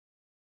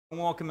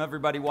Welcome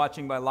everybody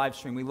watching by live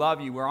stream. We love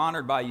you. We're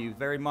honored by you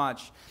very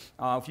much.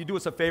 If you do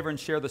us a favor and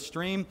share the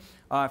stream,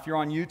 if you're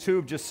on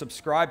YouTube, just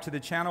subscribe to the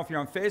channel. If you're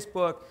on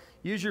Facebook,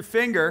 use your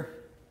finger,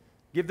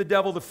 give the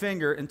devil the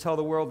finger, and tell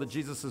the world that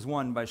Jesus is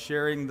won by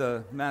sharing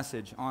the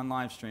message on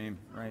live stream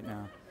right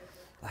now.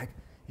 Like,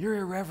 you're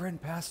irreverent,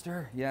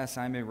 Pastor. Yes,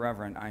 I'm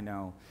irreverent, I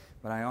know.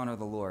 But I honor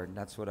the Lord.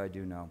 That's what I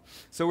do know.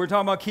 So we're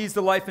talking about keys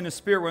to life in the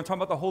Spirit. We're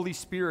talking about the Holy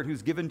Spirit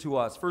who's given to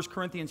us. 1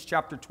 Corinthians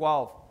chapter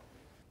 12.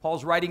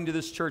 Paul's writing to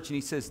this church and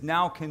he says,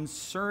 now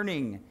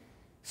concerning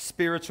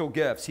spiritual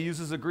gifts. He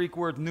uses the Greek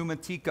word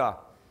pneumatika.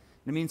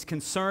 It means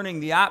concerning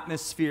the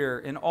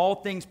atmosphere and all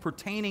things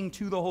pertaining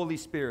to the Holy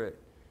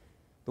Spirit.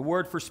 The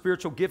word for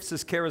spiritual gifts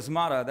is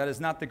charismata. That is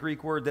not the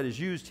Greek word that is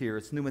used here.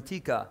 It's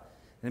pneumatika.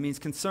 And it means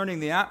concerning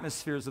the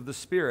atmospheres of the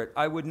Spirit.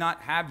 I would not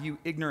have you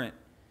ignorant.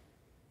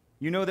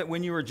 You know that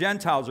when you were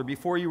Gentiles or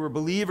before you were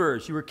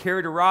believers, you were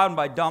carried around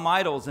by dumb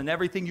idols and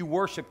everything you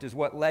worshiped is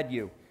what led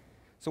you.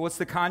 So what's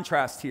the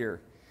contrast here?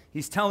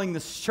 He's telling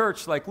this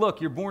church, like,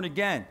 look, you're born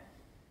again.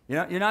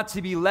 You're not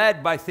to be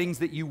led by things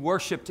that you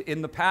worshiped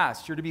in the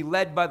past. You're to be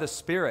led by the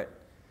Spirit.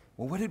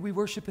 Well, what did we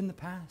worship in the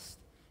past?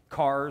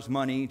 Cars,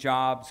 money,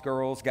 jobs,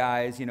 girls,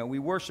 guys. We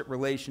worship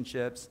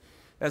relationships.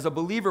 As a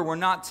believer, we're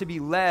not to be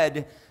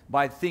led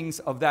by things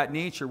of that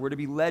nature. We're to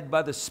be led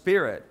by the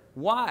Spirit.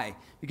 Why?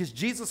 Because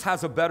Jesus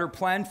has a better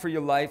plan for your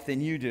life than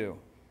you do.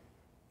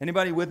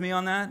 Anybody with me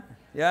on that?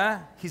 Yeah?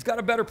 He's got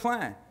a better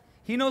plan.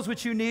 He knows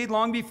what you need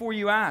long before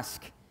you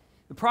ask.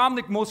 The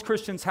problem that most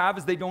Christians have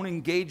is they don't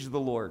engage the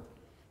Lord.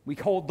 We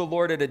hold the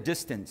Lord at a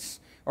distance,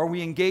 or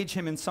we engage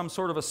him in some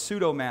sort of a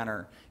pseudo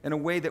manner, in a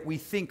way that we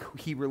think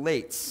he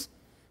relates.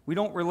 We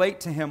don't relate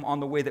to him on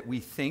the way that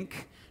we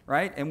think,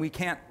 right? And we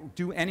can't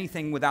do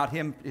anything without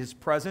his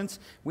presence.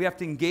 We have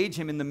to engage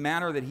him in the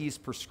manner that he's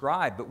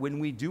prescribed. But when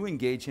we do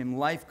engage him,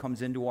 life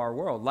comes into our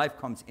world. Life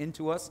comes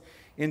into us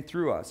and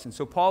through us. And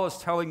so Paul is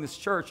telling this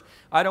church,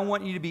 I don't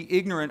want you to be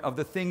ignorant of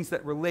the things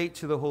that relate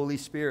to the Holy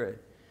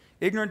Spirit.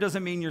 Ignorant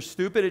doesn't mean you're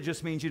stupid, it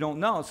just means you don't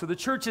know. So the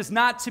church is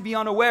not to be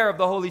unaware of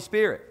the Holy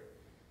Spirit.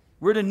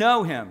 We're to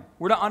know him.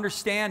 We're to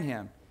understand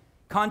him.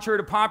 Contrary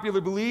to popular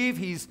belief,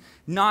 he's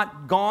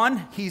not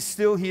gone. He's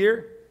still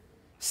here.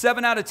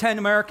 7 out of 10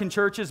 American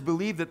churches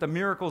believe that the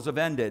miracles have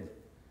ended.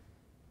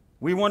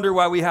 We wonder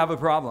why we have a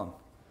problem.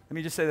 Let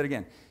me just say that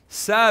again.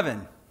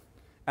 7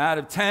 out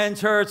of 10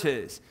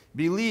 churches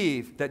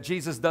believe that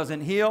Jesus doesn't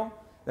heal,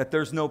 that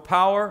there's no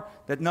power,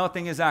 that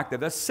nothing is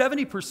active. That's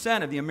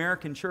 70% of the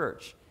American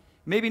church.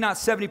 Maybe not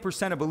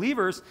 70% of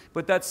believers,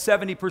 but that's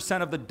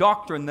 70% of the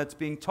doctrine that's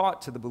being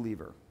taught to the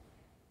believer.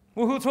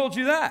 Well, who told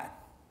you that?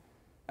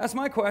 That's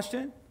my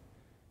question.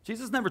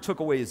 Jesus never took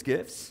away his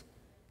gifts.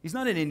 He's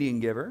not an Indian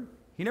giver.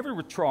 He never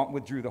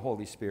withdrew the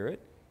Holy Spirit.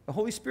 The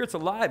Holy Spirit's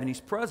alive and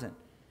he's present.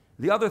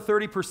 The other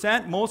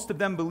 30%, most of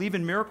them believe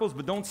in miracles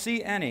but don't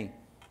see any.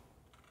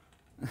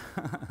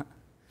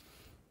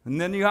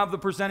 And then you have the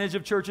percentage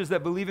of churches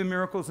that believe in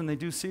miracles and they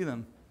do see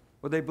them.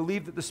 Where they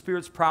believe that the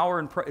Spirit's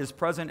power is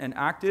present and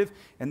active,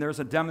 and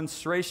there's a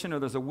demonstration or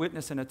there's a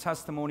witness and a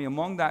testimony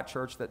among that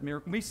church that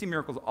we see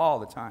miracles all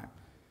the time.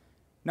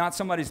 Not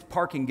somebody's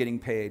parking getting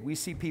paid. We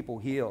see people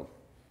healed.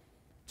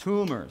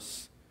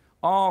 Tumors,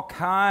 all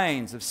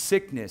kinds of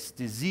sickness,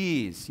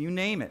 disease, you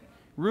name it.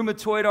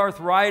 Rheumatoid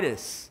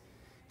arthritis.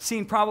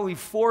 Seen probably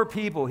 4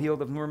 people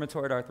healed of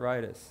rheumatoid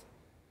arthritis.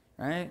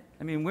 Right?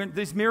 I mean,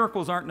 these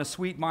miracles aren't in a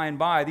sweet by and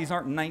by. These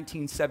aren't in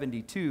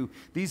 1972.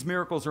 These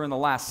miracles are in the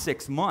last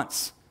 6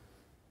 months.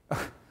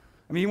 I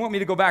mean, you want me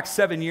to go back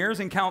 7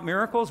 years and count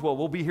miracles? Well,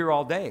 we'll be here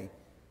all day.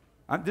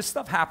 This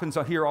stuff happens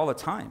here all the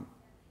time.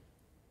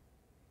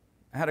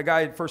 I had a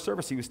guy at first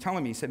service, he was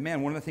telling me, he said,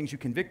 man, one of the things you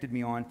convicted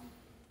me on,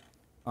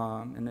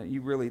 and that you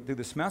really, through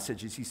this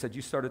message, is he said,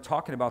 you started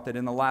talking about that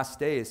in the last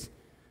days,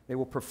 they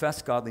will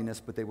profess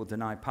godliness, but they will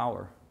deny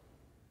power.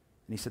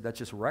 And he said, that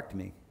just wrecked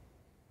me.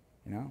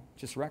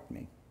 Just wrecked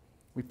me.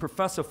 We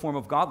profess a form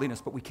of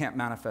godliness, but we can't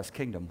manifest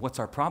kingdom. What's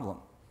our problem?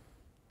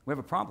 We have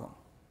a problem,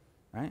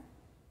 right?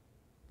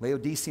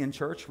 Laodicean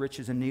church, rich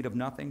is in need of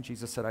nothing.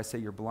 Jesus said, I say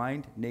you're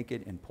blind,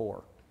 naked, and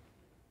poor.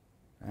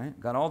 Right?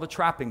 Got all the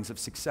trappings of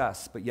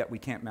success, but yet we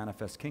can't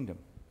manifest kingdom.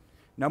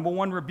 Number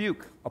 1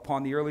 rebuke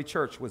upon the early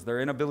church was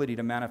their inability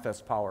to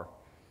manifest power.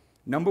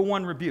 Number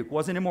 1 rebuke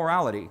wasn't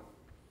immorality.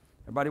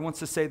 Everybody wants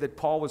to say that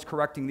Paul was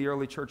correcting the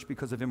early church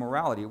because of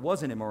immorality. It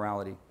wasn't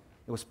immorality.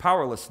 It was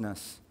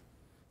powerlessness.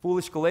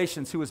 Foolish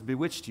Galatians, who has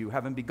bewitched you,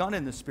 having begun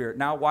in the Spirit,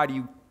 now why do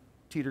you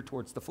teeter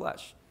towards the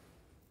flesh?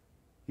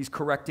 He's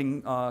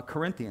correcting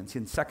Corinthians.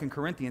 In 2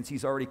 Corinthians,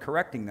 he's already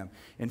correcting them.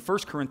 In 1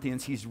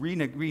 Corinthians, he's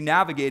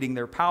re-navigating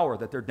their power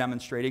that they're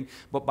demonstrating.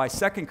 But by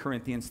 2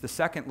 Corinthians, the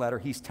second letter,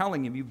 he's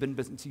telling him, you've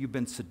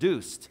been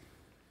seduced.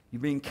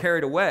 You're being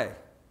carried away.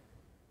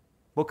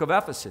 Book of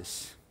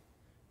Ephesus,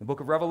 the book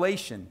of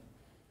Revelation.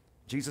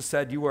 Jesus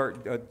said, you are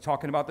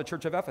talking about the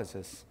church of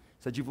Ephesus.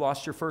 Said, you've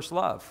lost your first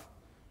love.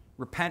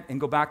 Repent and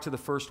go back to the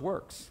first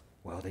works.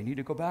 Well, they need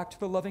to go back to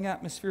the loving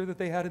atmosphere that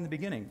they had in the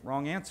beginning.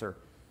 Wrong answer.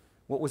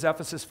 What was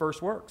Ephesus'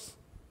 first works?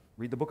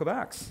 Read the book of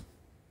Acts.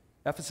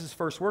 Ephesus'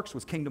 first works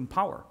was kingdom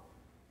power.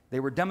 They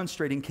were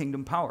demonstrating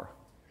kingdom power.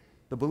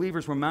 The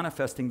believers were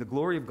manifesting the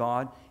glory of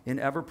God in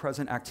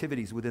ever-present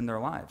activities within their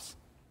lives.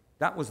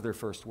 That was their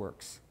first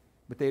works.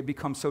 But they had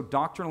become so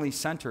doctrinally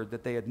centered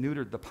that they had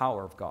neutered the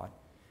power of God.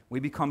 We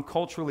become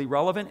culturally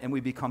relevant and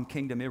we become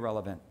kingdom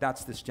irrelevant.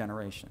 That's this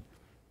generation.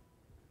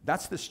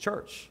 That's this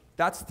church.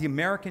 That's the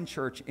American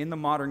church in the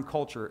modern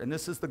culture. And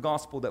this is the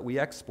gospel that we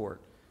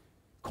export.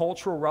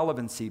 Cultural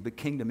relevancy, but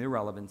kingdom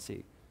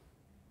irrelevancy.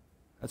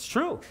 That's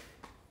true.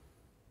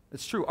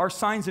 It's true. Our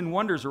signs and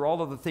wonders are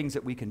all of the things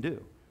that we can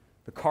do.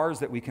 The cars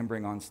that we can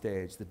bring on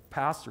stage, the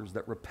pastors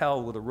that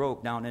rappel with a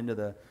rope down into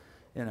the,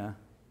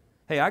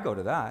 hey, I go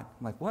to that.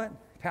 I'm like, what?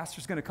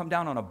 Pastor's going to come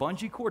down on a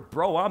bungee cord?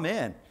 Bro, I'm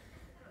in.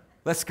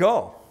 Let's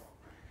go.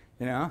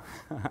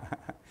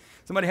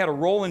 Somebody had a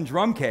rolling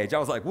drum cage. I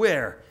was like,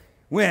 where?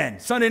 When?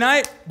 Sunday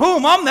night?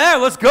 Boom, I'm there.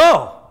 Let's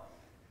go.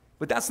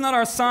 But that's not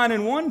our sign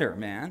and wonder,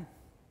 man.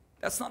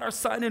 That's not our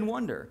sign and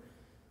wonder.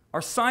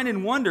 Our sign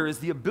and wonder is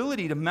the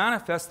ability to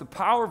manifest the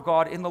power of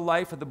God in the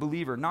life of the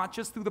believer, not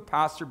just through the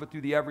pastor, but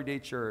through the everyday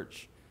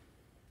church.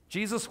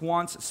 Jesus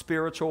wants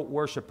spiritual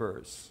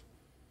worshipers.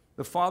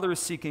 The Father is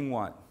seeking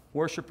what?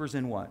 Worshipers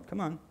in what?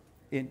 Come on.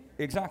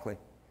 Exactly.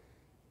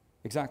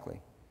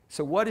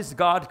 So what is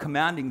God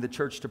commanding the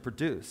church to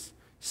produce?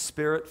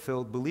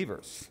 Spirit-filled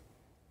believers.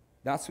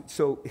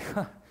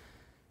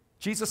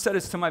 Jesus said,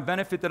 it's to my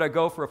benefit that I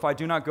go, for if I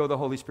do not go, the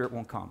Holy Spirit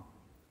won't come.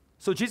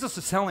 So Jesus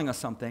is telling us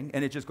something,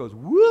 and it just goes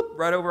whoop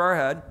right over our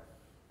head.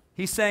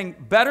 He's saying,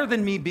 better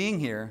than me being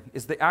here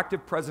is the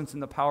active presence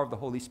and the power of the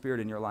Holy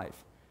Spirit in your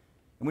life.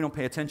 And we don't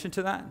pay attention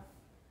to that?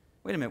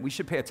 Wait a minute, we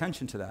should pay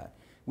attention to that.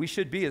 We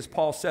should be, as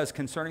Paul says,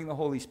 concerning the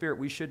Holy Spirit,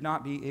 we should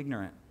not be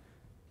ignorant.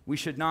 We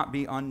should not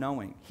be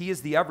unknowing. He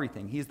is the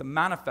everything. He is the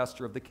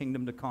manifester of the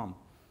kingdom to come.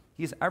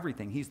 He is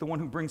everything. He's the one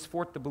who brings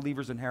forth the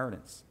believer's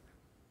inheritance.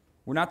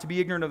 We're not to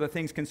be ignorant of the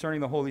things concerning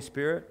the Holy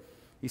Spirit.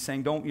 He's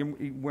saying,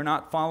 we're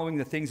not following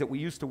the things that we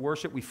used to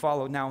worship. We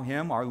follow now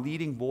Him. Our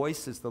leading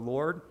voice is the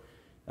Lord.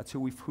 That's who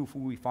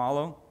we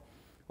follow.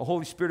 The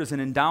Holy Spirit is an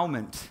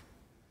endowment.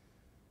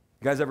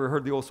 You guys ever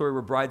heard the old story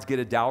where brides get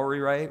a dowry,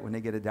 right? When they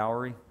get a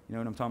dowry, you know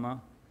what I'm talking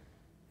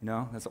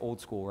about? That's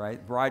old school,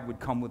 right? Bride would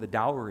come with a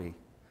dowry.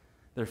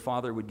 Their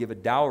father would give a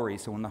dowry,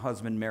 so when the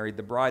husband married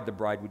the bride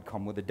would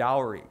come with a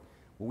dowry.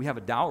 Well, we have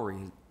a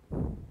dowry.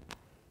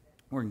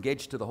 We're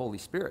engaged to the Holy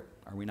Spirit,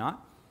 are we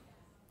not?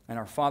 And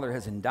our Father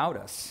has endowed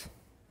us.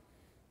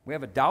 We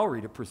have a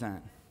dowry to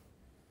present.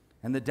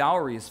 And the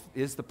dowry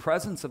is the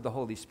presence of the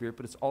Holy Spirit,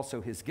 but it's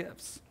also His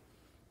gifts.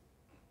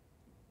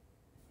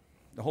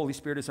 The Holy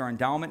Spirit is our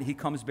endowment. He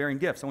comes bearing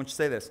gifts. I want you to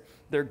say this.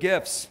 They're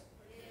gifts.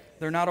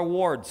 They're not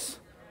awards.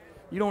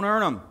 You don't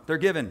earn them. They're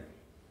given.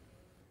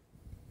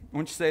 I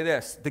want you to say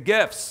this. The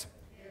gifts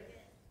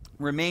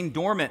remain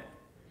dormant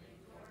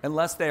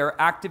unless they are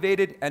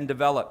activated and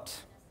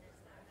developed.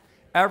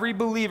 Every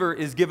believer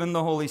is given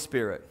the Holy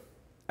Spirit.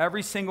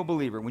 Every single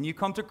believer. When you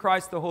come to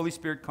Christ, the Holy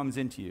Spirit comes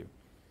into you.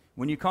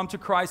 When you come to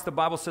Christ, the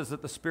Bible says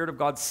that the Spirit of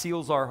God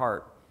seals our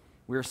heart.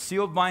 We are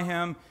sealed by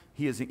Him.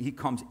 He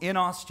comes in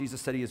us. Jesus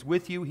said He is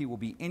with you. He will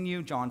be in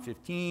you. John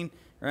 15,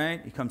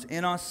 right? He comes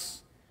in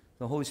us.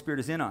 The Holy Spirit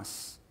is in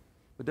us.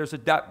 But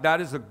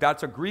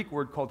that's a Greek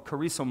word called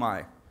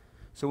charisomai.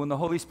 So when the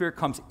Holy Spirit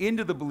comes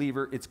into the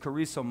believer, it's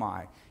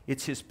charisomai.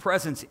 It's His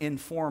presence in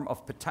form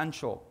of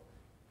potential.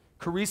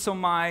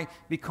 Charisomai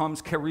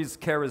becomes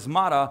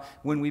charismata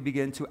when we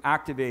begin to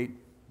activate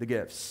the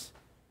gifts.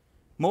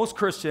 Most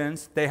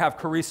Christians, they have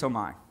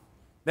charisomai.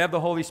 They have the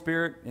Holy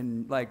Spirit,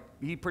 and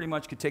He pretty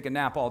much could take a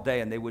nap all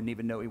day and they wouldn't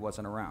even know He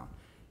wasn't around,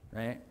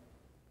 right?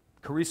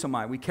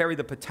 Charisomai, we carry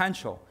the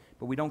potential,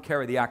 but we don't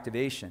carry the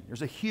activation.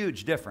 There's a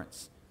huge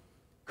difference.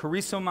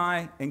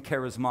 Charisomai and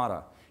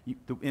charismata.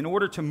 In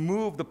order to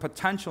move the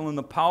potential and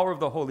the power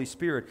of the Holy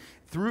Spirit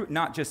through,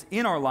 not just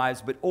in our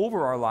lives, but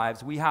over our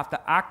lives, we have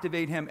to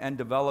activate Him and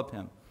develop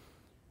Him.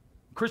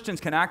 Christians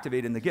can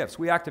activate in the gifts.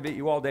 We activate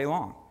you all day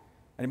long.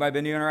 Anybody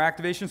been to our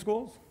activation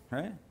schools?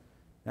 Right?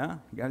 Yeah?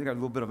 You guys got a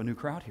little bit of a new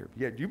crowd here.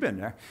 Yeah, you've been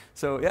there.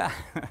 So, yeah.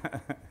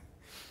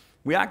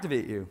 We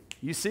activate you.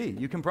 You see.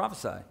 You can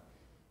prophesy.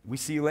 We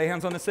see you lay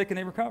hands on the sick and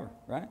they recover.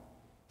 Right?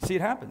 See,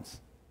 it happens.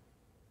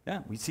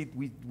 Yeah,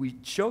 we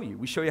show you.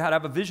 We show you how to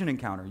have a vision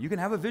encounter. You can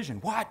have a vision.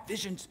 What?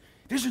 Visions?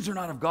 Visions are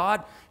not of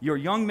God. Your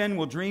young men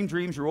will dream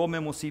dreams. Your old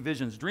men will see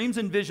visions. Dreams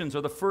and visions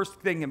are the first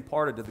thing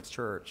imparted to the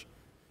church.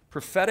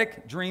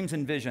 Prophetic dreams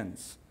and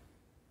visions.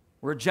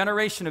 We're a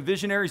generation of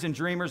visionaries and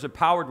dreamers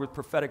empowered with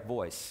prophetic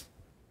voice.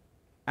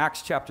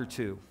 Acts chapter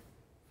 2.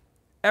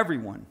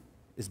 Everyone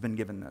has been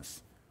given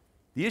this.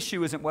 The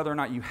issue isn't whether or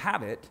not you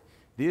have it.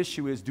 The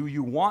issue is, do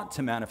you want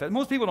to manifest?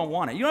 Most people don't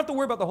want it. You don't have to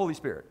worry about the Holy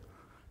Spirit.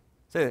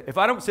 Say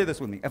this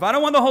with me. If I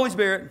don't want the Holy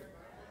Spirit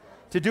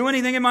to do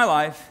anything in my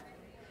life,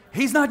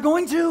 He's not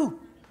going to.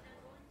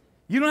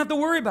 You don't have to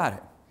worry about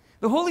it.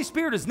 The Holy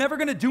Spirit is never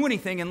going to do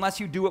anything unless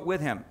you do it with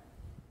Him.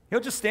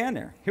 He'll just stand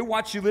there. He'll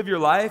watch you live your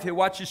life. He'll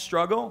watch you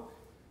struggle.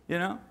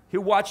 He'll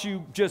watch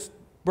you just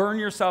burn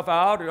yourself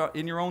out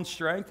in your own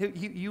strength.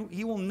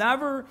 He will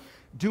never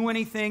do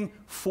anything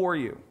for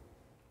you.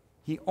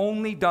 He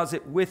only does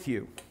it with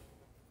you.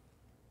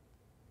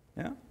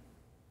 Yeah?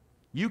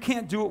 You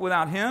can't do it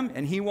without him,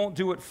 and he won't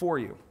do it for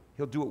you.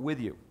 He'll do it with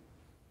you.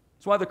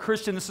 That's why the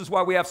Christian, this is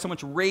why we have so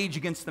much rage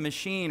against the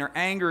machine or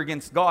anger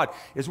against God,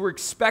 is we're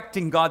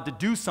expecting God to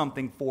do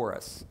something for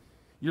us.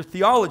 Your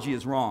theology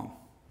is wrong.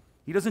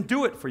 He doesn't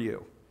do it for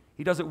you.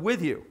 He does it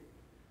with you.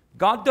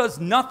 God does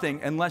nothing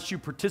unless you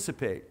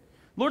participate.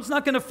 Lord's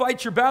not going to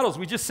fight your battles.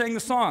 We just sang the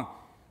song,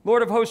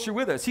 Lord of hosts, you're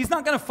with us. He's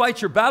not going to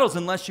fight your battles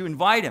unless you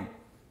invite him.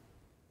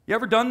 You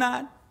ever done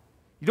that?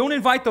 You don't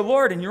invite the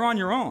Lord and you're on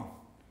your own,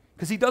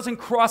 because he doesn't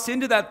cross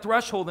into that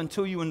threshold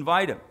until you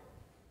invite him.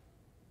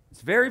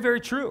 It's very, very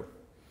true.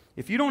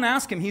 If you don't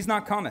ask him, he's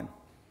not coming.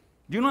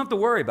 You don't have to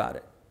worry about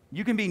it.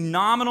 You can be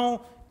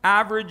nominal,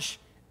 average,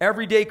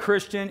 everyday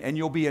Christian, and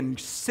you'll be in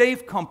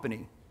safe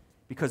company,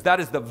 because that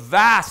is the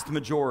vast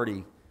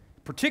majority,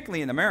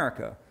 particularly in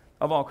America,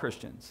 of all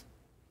Christians.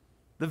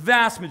 The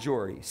vast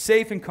majority,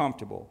 safe and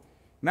comfortable,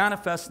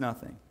 manifest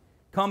nothing.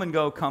 Come and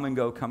go, come and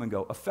go, come and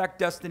go. Affect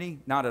destiny?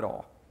 Not at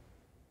all.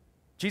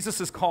 Jesus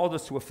has called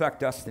us to affect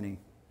destiny.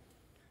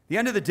 At the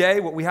end of the day,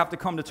 what we have to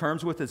come to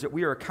terms with is that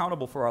we are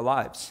accountable for our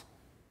lives.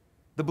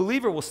 The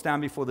believer will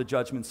stand before the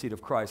judgment seat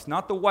of Christ,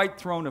 not the white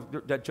throne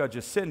that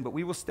judges sin, but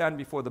we will stand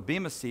before the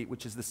bema seat,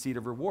 which is the seat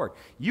of reward.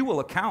 You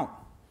will account,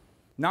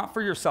 not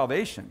for your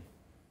salvation,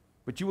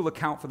 but you will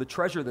account for the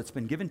treasure that's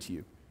been given to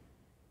you.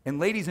 And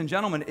ladies and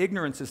gentlemen,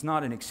 ignorance is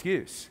not an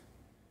excuse.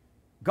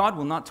 God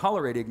will not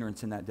tolerate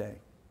ignorance in that day.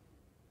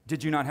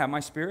 Did you not have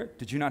my Spirit?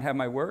 Did you not have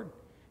my word?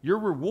 Your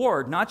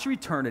reward, not your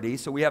eternity.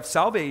 So we have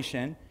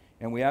salvation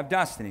and we have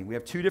destiny. We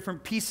have two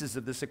different pieces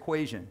of this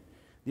equation.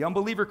 The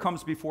unbeliever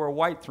comes before a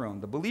white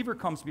throne. The believer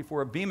comes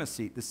before a bema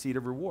seat, the seat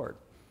of reward.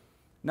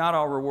 Not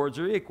all rewards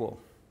are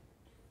equal.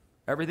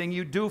 Everything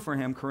you do for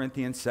him,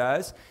 Corinthians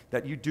says,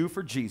 that you do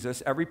for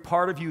Jesus, every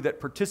part of you that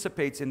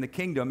participates in the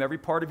kingdom, every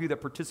part of you that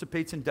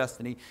participates in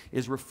destiny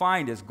is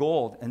refined as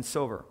gold and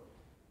silver.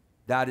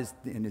 That is,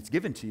 and it's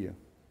given to you.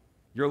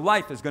 Your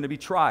life is going to be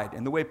tried.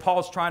 And the way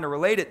Paul's trying to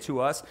relate it to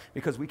us,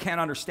 because we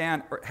can't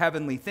understand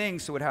heavenly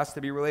things, so it has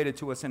to be related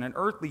to us in an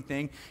earthly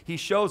thing, he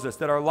shows us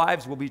that our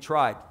lives will be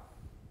tried.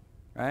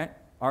 Right?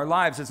 Our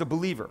lives as a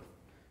believer.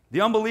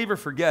 The unbeliever,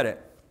 forget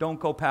it. Don't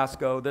go past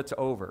go. That's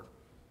over.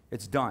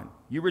 It's done.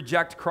 You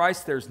reject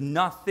Christ, there's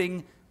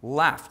nothing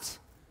left.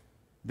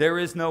 There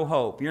is no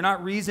hope. You're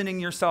not reasoning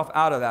yourself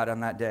out of that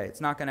on that day.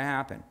 It's not going to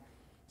happen.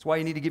 That's why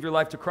you need to give your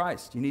life to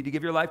Christ. You need to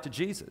give your life to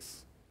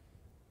Jesus.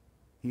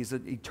 He's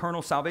an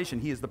eternal salvation.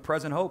 He is the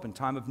present hope in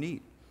time of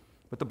need.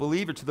 But the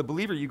believer, to the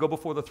believer, you go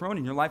before the throne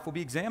and your life will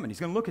be examined. He's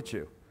going to look at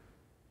you.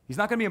 He's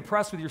not going to be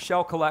impressed with your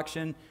shell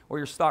collection or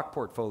your stock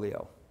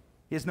portfolio.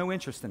 He has no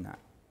interest in that.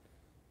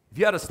 If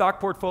you had a stock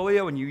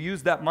portfolio and you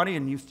used that money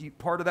and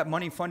part of that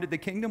money funded the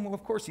kingdom, well,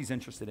 of course he's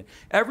interested in it.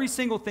 Every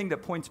single thing that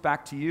points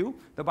back to you,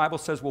 the Bible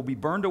says, will be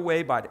burned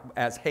away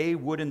as hay,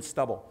 wood, and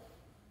stubble.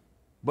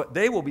 But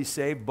they will be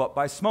saved but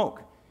by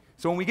smoke.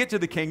 So when we get to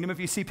the kingdom, if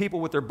you see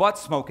people with their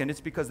butts smoking, it's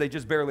because they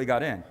just barely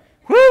got in.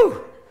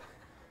 Woo!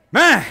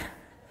 Man,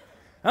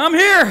 I'm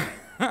here.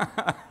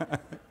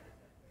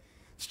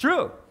 It's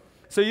true.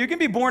 So you can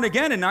be born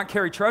again and not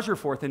carry treasure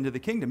forth into the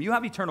kingdom. You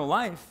have eternal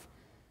life.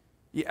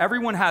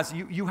 Everyone has,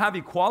 you have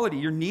equality.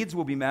 Your needs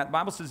will be met. The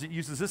Bible says, it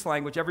uses this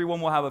language,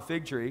 everyone will have a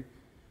fig tree.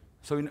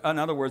 So in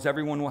other words,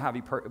 everyone will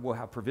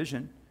have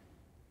provision.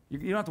 You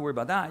don't have to worry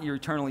about that. You're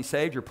eternally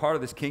saved. You're part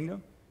of this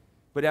kingdom.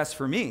 But as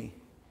for me,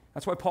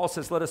 that's why Paul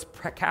says, let us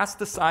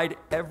cast aside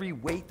every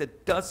weight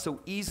that does so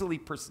easily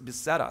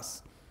beset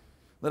us.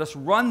 Let us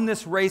run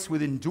this race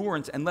with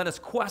endurance, and let us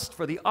quest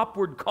for the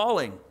upward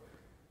calling.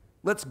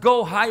 Let's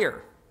go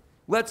higher.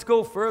 Let's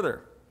go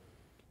further.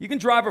 You can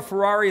drive a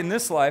Ferrari in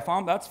this life.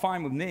 That's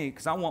fine with me,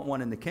 because I want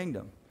one in the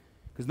kingdom.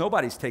 Because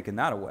nobody's taking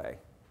that away.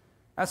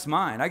 That's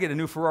mine. I get a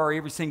new Ferrari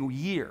every single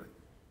year.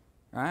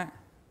 Right?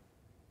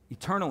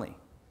 Eternally.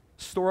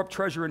 Store up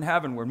treasure in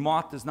heaven where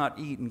moth does not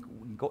eat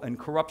and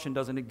corruption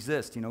doesn't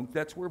exist. You know,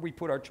 that's where we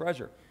put our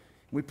treasure.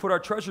 We put our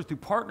treasure through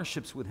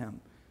partnerships with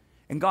him.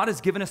 And God has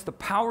given us the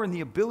power and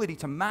the ability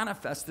to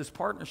manifest this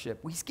partnership.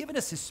 He's given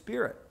us his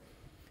Spirit.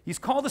 He's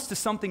called us to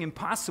something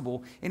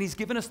impossible, and he's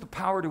given us the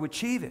power to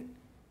achieve it.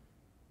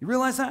 You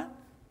realize that?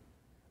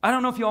 I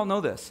don't know if you all know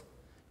this.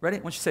 Ready?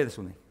 I want you to say this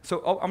with me. So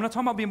I'm going to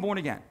talk about being born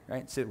again.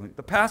 Right? Say it with me.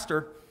 The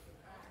pastor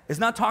is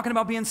not talking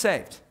about being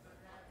saved.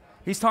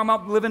 He's talking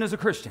about living as a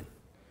Christian.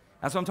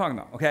 That's what I'm talking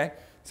about, okay?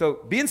 So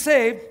being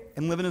saved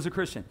and living as a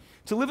Christian.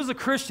 To live as a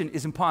Christian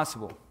is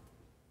impossible.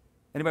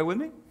 Anybody with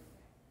me?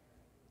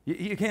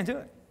 You can't do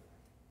it.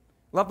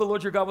 Love the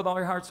Lord your God with all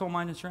your heart, soul,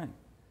 mind, and strength.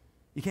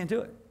 You can't do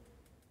it.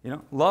 You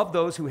know, love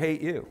those who hate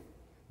you.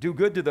 Do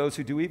good to those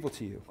who do evil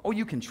to you. Oh,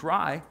 you can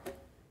try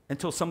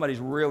until somebody's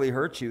really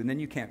hurt you, and then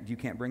you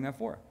can't bring that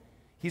forth.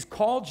 He's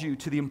called you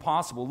to the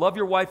impossible. Love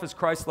your wife as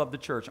Christ loved the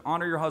church.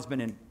 Honor your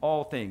husband in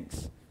all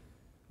things.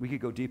 We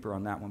could go deeper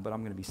on that one, but I'm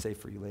going to be safe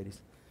for you,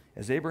 ladies.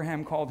 As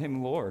Abraham called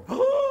him Lord,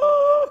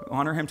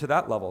 honor him to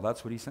that level.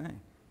 That's what he's saying.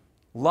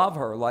 Love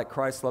her like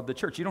Christ loved the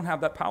church. You don't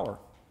have that power.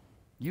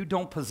 You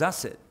don't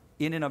possess it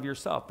in and of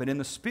yourself. But in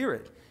the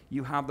Spirit,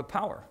 you have the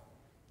power.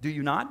 Do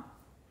you not?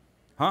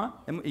 Huh?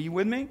 Are you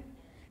with me?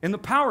 In the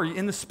power,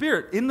 in the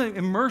Spirit, in the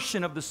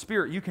immersion of the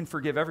Spirit, you can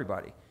forgive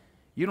everybody.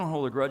 You don't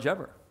hold a grudge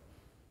ever.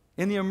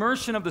 In the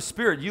immersion of the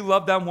Spirit, you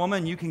love that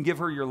woman, you can give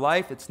her your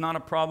life. It's not a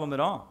problem at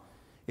all.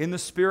 In the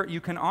Spirit,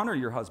 you can honor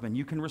your husband.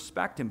 You can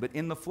respect him. But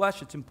in the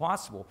flesh, it's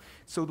impossible.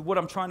 So what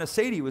I'm trying to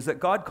say to you is that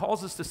God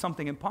calls us to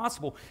something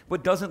impossible,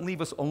 but doesn't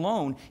leave us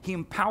alone. He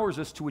empowers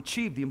us to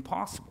achieve the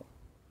impossible.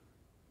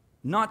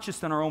 Not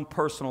just in our own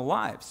personal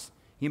lives.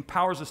 He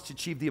empowers us to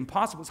achieve the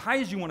impossible as high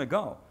as you want to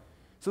go.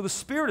 So the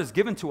Spirit is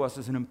given to us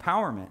as an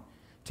empowerment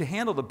to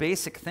handle the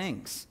basic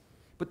things.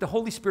 But the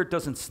Holy Spirit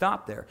doesn't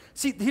stop there.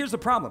 See, here's the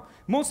problem.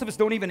 Most of us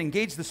don't even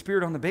engage the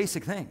Spirit on the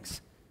basic things,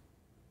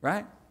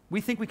 right? We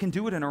think we can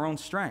do it in our own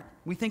strength.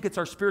 We think it's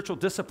our spiritual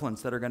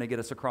disciplines that are going to get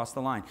us across the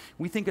line.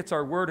 We think it's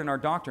our word and our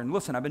doctrine.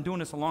 Listen, I've been doing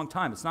this a long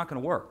time. It's not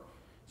going to work.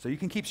 So you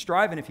can keep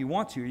striving if you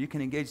want to, or you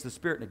can engage the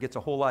Spirit, and it gets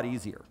a whole lot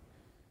easier.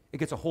 It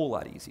gets a whole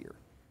lot easier.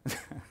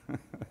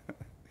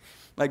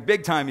 Like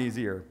big time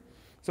easier.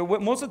 So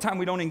most of the time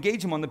we don't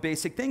engage him on the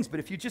basic things,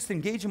 but if you just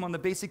engage him on the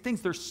basic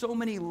things, there's so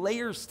many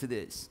layers to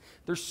this.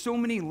 There's so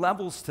many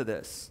levels to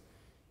this.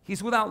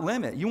 He's without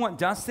limit. You want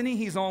destiny?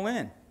 He's all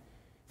in.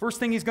 First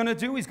thing he's going to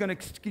do, he's going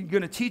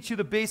to teach you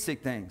the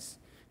basic things.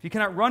 If you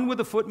cannot run with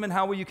the footmen,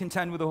 how will you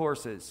contend with the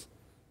horses?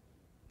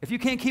 If you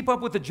can't keep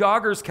up with the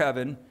joggers,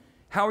 Kevin,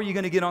 how are you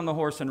going to get on the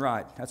horse and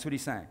ride? That's what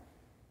he's saying.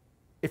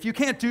 If you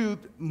can't do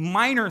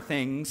minor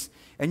things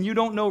and you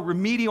don't know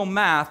remedial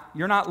math,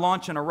 you're not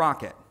launching a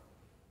rocket.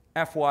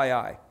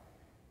 FYI.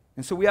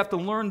 And so we have to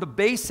learn the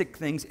basic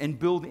things and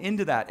build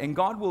into that. And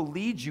God will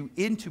lead you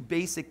into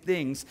basic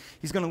things.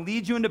 He's going to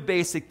lead you into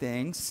basic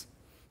things.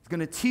 He's going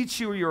to teach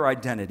you your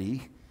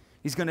identity.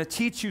 He's going to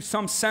teach you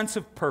some sense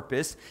of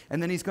purpose.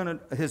 And then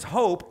his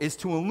hope is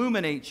to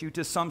illuminate you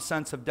to some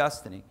sense of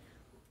destiny.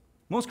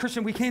 Most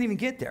Christians, we can't even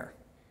get there.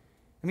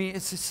 I mean,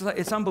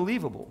 it's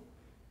unbelievable.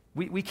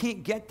 We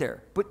can't get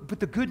there. But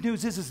the good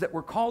news is that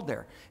we're called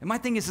there. And my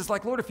thing is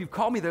like, Lord, if you've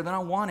called me there, then I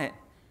want it.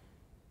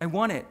 I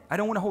want it. I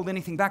don't want to hold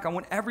anything back. I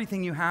want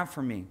everything you have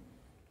for me.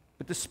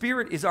 But the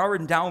Spirit is our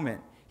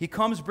endowment. He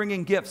comes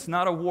bringing gifts,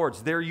 not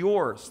awards. They're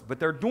yours, but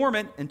they're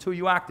dormant until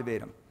you activate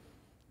them.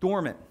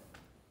 Dormant.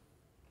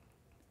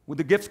 Well,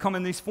 the gifts come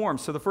in these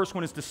forms. So the first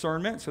one is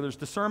discernment. So there's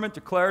discernment,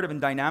 declarative, and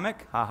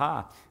dynamic.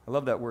 I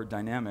love that word,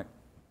 dynamic.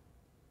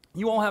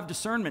 You all have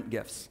discernment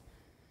gifts.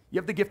 You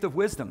have the gift of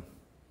wisdom.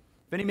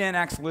 If any man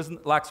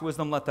lacks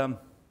wisdom, let them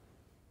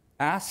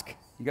ask.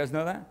 You guys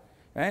know that?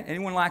 Right?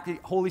 Anyone lack the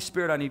Holy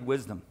Spirit? I need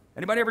wisdom.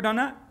 Anybody ever done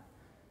that?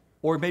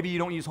 Or maybe you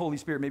don't use Holy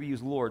Spirit, maybe you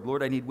use Lord.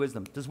 Lord, I need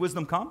wisdom. Does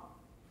wisdom come?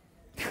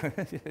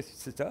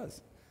 Yes, it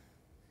does.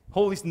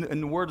 Holy in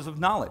the words of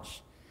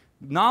knowledge.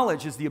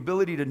 Knowledge is the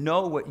ability to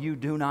know what you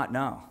do not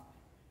know.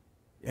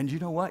 And you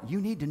know what? You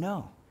need to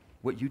know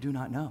what you do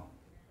not know.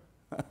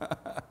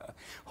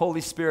 Holy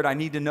Spirit, I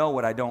need to know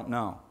what I don't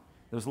know.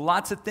 There's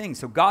lots of things.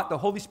 So God, the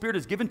Holy Spirit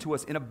is given to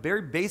us in a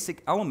very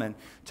basic element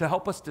to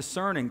help us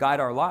discern and guide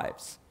our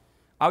lives.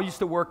 I used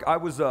to work, I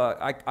was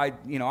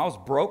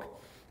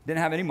broke, didn't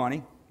have any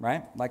money,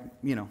 right? Like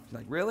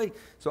really?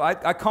 So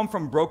I come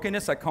from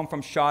brokenness, I come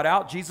from shot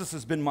out. Jesus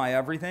has been my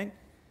everything,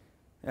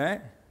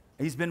 right?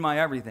 He's been my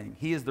everything.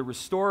 He is the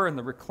restorer and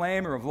the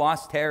reclaimer of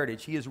lost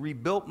heritage. He has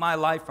rebuilt my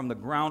life from the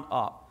ground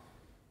up,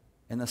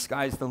 and the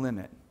sky's the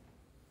limit.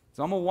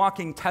 So I'm a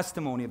walking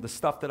testimony of the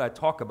stuff that I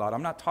talk about.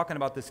 I'm not talking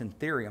about this in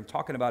theory, I'm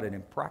talking about it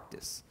in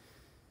practice.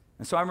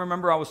 And so I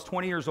remember I was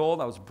 20 years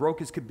old. I was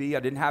broke as could be. I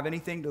didn't have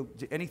anything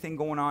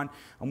going on.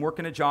 I'm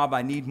working a job.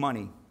 I need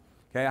money.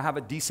 Okay, I have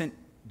a decent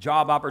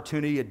job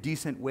opportunity, a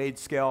decent wage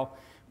scale.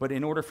 But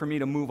in order for me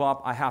to move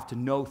up, I have to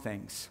know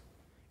things.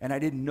 And I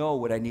didn't know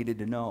what I needed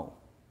to know.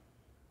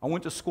 I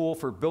went to school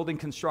for building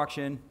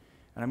construction,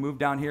 and I moved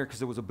down here because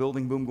there was a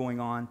building boom going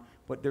on.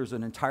 But there's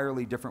an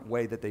entirely different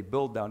way that they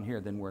build down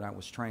here than where I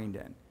was trained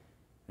in.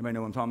 Anybody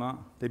know what I'm talking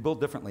about? They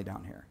build differently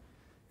down here.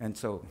 And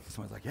so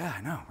someone's like, yeah,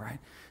 I know, right?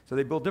 So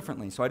they build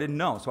differently. So I didn't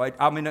know. So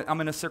I'm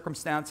in a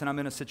circumstance and I'm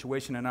in a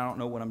situation and I don't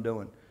know what I'm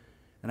doing.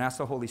 And I asked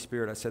the Holy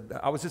Spirit, I said,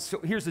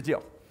 here's the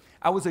deal.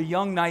 I was a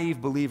young,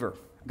 naive believer.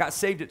 I got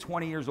saved at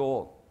 20 years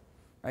old.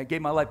 I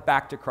gave my life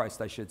back to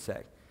Christ, I should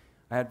say.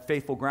 I had a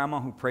faithful grandma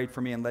who prayed for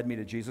me and led me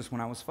to Jesus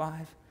when I was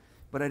 5.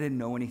 But I didn't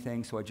know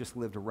anything, so I just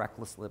lived a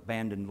reckless,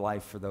 abandoned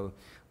life for the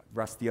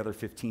rest of the other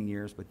 15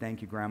 years. But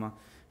thank you, Grandma,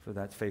 for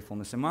that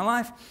faithfulness in my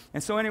life.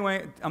 And so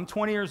anyway, I'm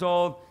 20 years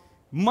old.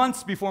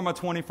 Months before my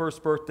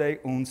 21st birthday,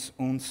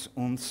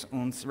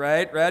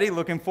 right? Ready?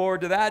 Looking forward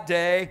to that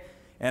day.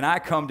 And I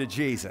come to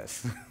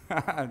Jesus.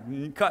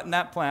 Cutting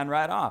that plan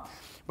right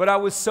off. But I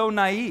was so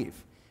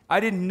naive.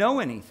 I didn't know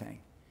anything.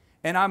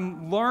 And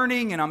I'm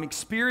learning and I'm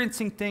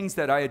experiencing things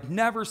that I had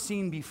never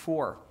seen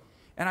before.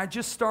 And I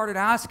just started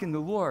asking the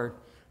Lord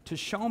to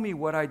show me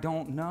what I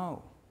don't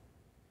know.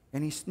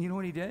 And you know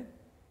what he did?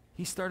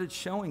 He started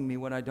showing me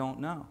what I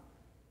don't know.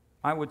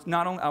 I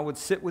would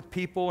sit with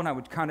people and I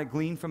would kind of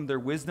glean from their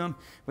wisdom,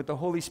 but the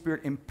Holy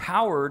Spirit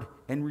empowered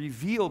and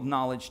revealed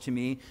knowledge to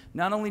me.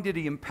 Not only did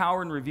he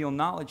empower and reveal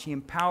knowledge, he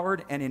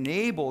empowered and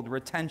enabled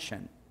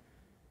retention.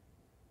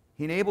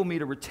 He enabled me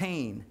to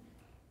retain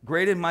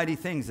great and mighty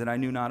things that I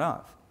knew not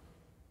of.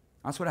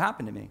 That's what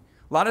happened to me.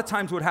 A lot of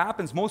times what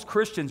happens, most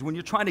Christians, when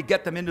you're trying to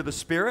get them into the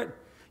Spirit,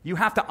 you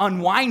have to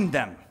unwind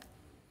them.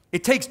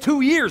 It takes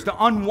 2 years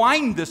to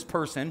unwind this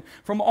person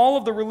from all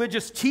of the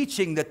religious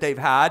teaching that they've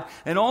had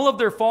and all of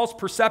their false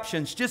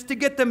perceptions just to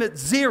get them at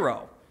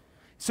zero.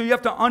 So you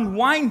have to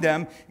unwind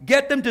them,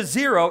 get them to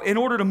zero in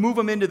order to move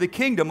them into the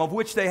kingdom of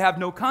which they have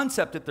no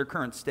concept at their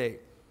current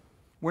state.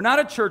 We're not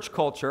a church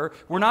culture.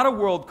 We're not a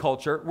world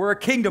culture. We're a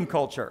kingdom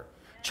culture.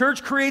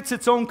 Church creates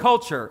its own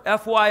culture,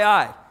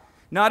 FYI.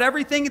 Not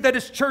everything that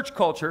is church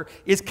culture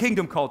is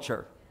kingdom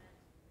culture.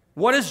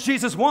 What does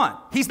Jesus want?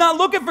 He's not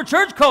looking for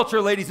church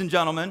culture, ladies and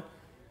gentlemen.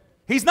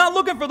 He's not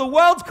looking for the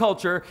world's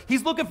culture.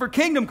 He's looking for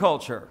kingdom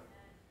culture.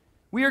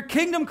 We are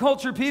kingdom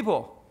culture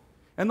people.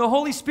 And the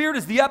Holy Spirit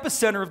is the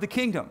epicenter of the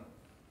kingdom.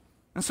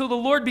 And so the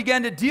Lord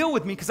began to deal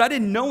with me because I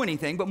didn't know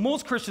anything. But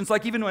most Christians,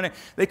 like even when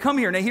they come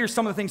here and they hear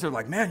some of the things, they're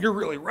like, man, you're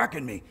really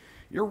wrecking me.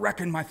 You're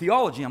wrecking my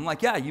theology. I'm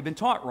like, yeah, you've been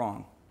taught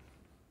wrong.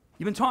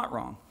 You've been taught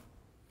wrong.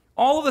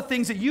 All of the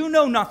things that you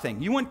know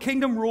nothing. You want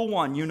kingdom rule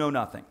 1, you know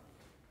nothing.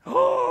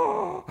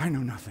 Oh, I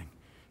know nothing.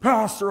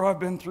 Pastor, I've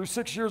been through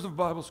 6 years of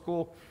Bible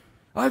school.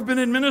 I've been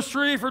in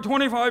ministry for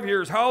 25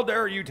 years. How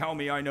dare you tell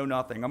me I know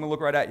nothing? I'm going to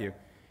look right at you.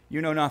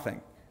 You know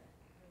nothing.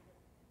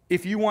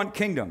 If you want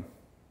kingdom,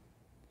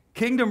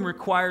 kingdom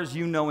requires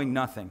you knowing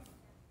nothing.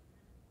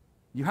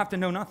 You have to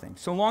know nothing.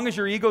 So long as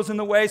your ego's in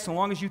the way, so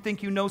long as you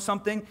think you know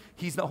something,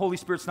 the Holy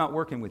Spirit's not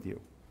working with you.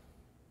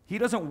 He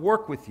doesn't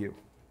work with you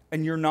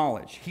and your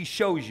knowledge. He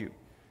shows you.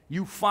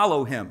 You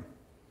follow him.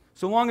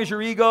 So long as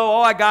your ego,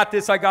 oh, I got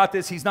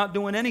this, he's not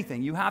doing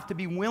anything. You have to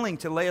be willing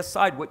to lay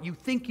aside what you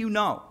think you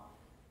know,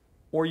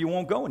 or you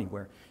won't go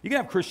anywhere. You can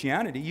have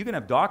Christianity, you can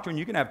have doctrine,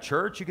 you can have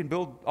church, you can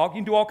do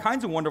all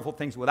kinds of wonderful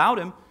things without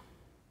him.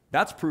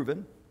 That's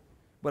proven.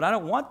 But I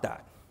don't want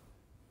that.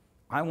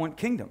 I want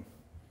kingdom.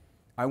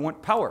 I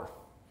want power.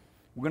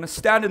 We're going to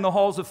stand in the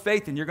halls of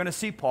faith and you're going to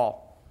see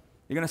Paul.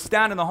 You're going to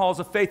stand in the halls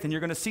of faith and you're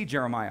going to see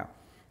Jeremiah.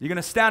 You're going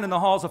to stand in the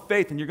halls of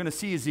faith and you're going to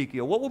see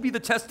Ezekiel. What will be the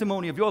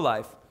testimony of your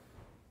life?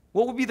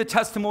 What will be the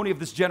testimony of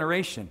this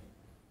generation?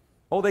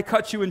 Oh, they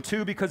cut you in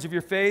two because of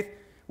your faith?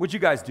 What'd you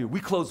guys do? We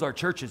closed our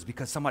churches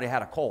because somebody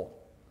had a cold.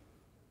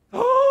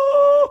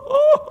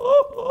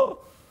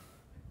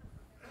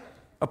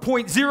 A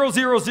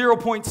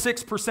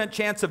 0.000.6%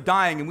 chance of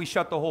dying, and we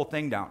shut the whole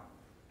thing down.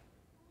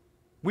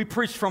 We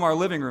preached from our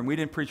living room. We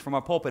didn't preach from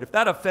our pulpit. If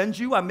that offends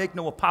you, I make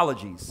no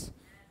apologies.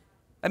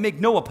 I make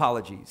no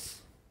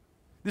apologies.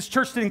 This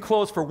church didn't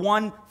close for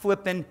one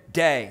flippin'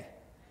 day.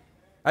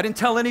 I didn't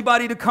tell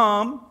anybody to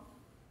come.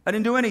 I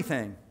didn't do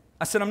anything.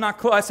 I said, I'm not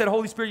close. I said,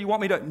 Holy Spirit, you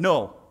want me to?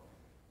 No.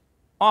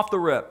 Off the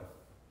rip.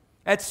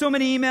 I had so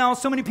many emails,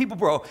 so many people,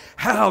 bro.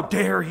 How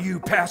dare you,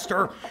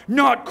 pastor,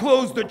 not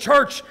close the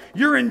church?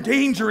 You're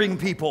endangering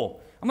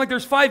people. I'm like,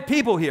 there's 5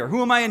 people here.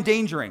 Who am I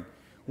endangering?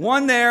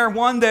 One there,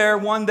 one there,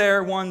 one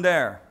there, one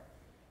there.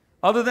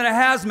 Other than a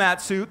hazmat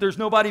suit, there's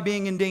nobody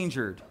being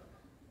endangered.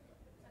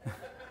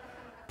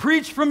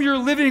 Preach from your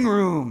living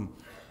room.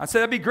 I said,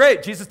 that'd be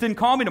great. Jesus didn't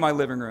call me to my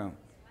living room.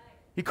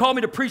 He called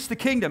me to preach the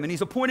kingdom, and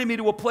he's appointed me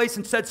to a place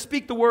and said,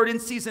 speak the word in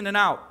season and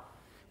out,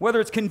 whether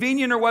it's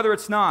convenient or whether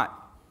it's not.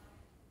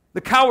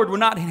 The coward will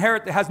not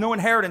inherit, has no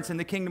inheritance in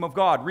the kingdom of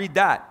God. Read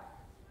that.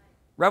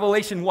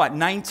 Revelation what,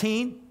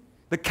 19?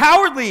 The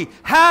cowardly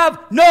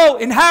have no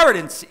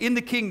inheritance in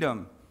the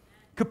kingdom.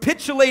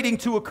 Capitulating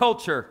to a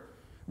culture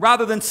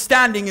rather than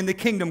standing in the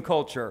kingdom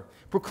culture.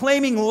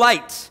 Proclaiming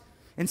light.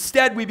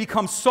 Instead, we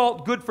become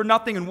salt, good for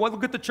nothing. And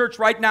look at the church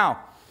right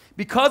now.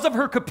 Because of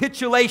her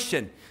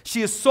capitulation,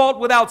 she is salt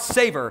without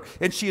savor,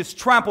 and she is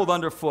trampled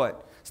underfoot.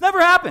 It's never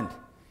happened.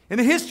 In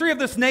the history of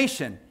this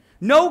nation,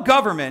 no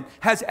government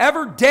has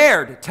ever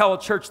dared tell a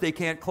church they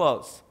can't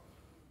close.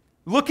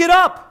 Look it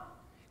up.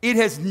 It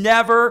has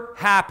never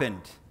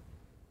happened.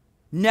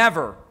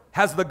 Never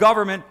has the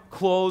government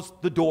closed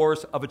the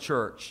doors of a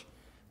church.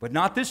 But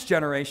not this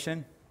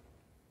generation.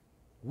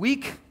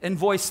 Weak and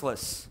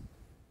voiceless.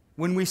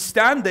 When we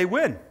stand, they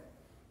win.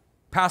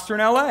 Pastor in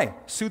L.A.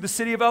 sued the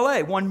city of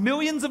L.A., won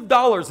millions of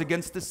dollars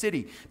against the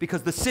city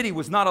because the city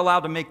was not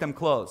allowed to make them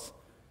close.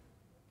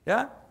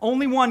 Yeah?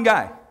 Only one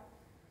guy.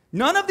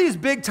 None of these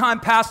big-time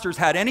pastors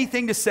had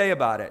anything to say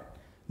about it.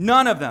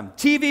 None of them.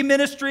 TV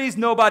ministries,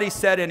 nobody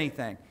said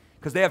anything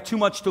because they have too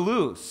much to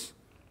lose.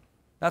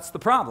 That's the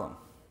problem,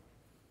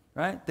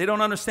 right? They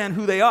don't understand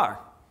who they are.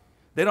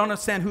 They don't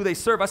understand who they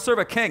serve. I serve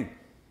a king.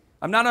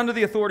 I'm not under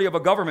the authority of a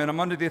government.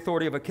 I'm under the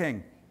authority of a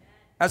king.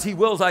 As he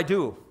wills, I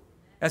do.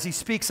 As he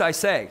speaks, I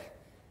say.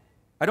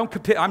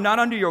 I'm not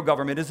under your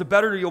government. Is it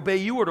better to obey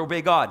you or to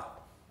obey God?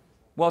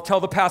 Well, tell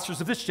the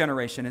pastors of this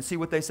generation and see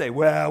what they say.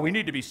 Well, we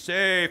need to be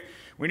safe.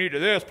 We need to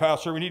this,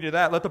 pastor. We need to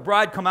that. Let the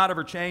bride come out of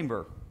her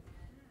chamber.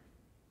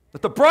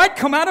 Let the bride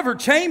come out of her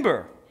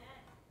chamber.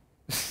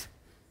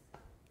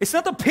 It's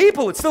not the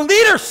people. It's the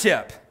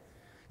leadership.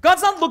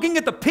 God's not looking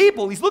at the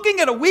people. He's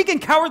looking at a weak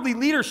and cowardly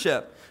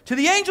leadership. To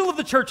the angel of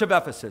the church of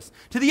Ephesus.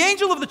 To the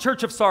angel of the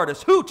church of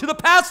Sardis. Who? To the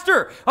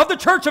pastor of the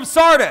church of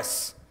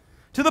Sardis.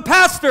 To the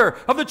pastor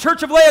of the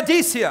church of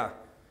Laodicea.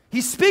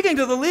 He's speaking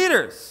to the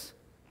leaders.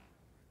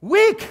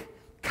 Weak,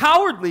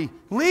 cowardly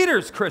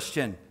leaders,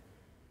 Christian.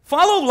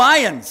 Follow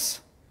lions.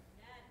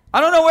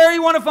 I don't know where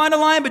you want to find a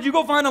lion, but you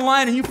go find a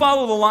lion and you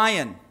follow the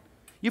lion.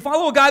 You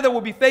follow a guy that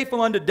will be faithful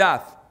unto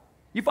death.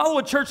 You follow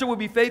a church that will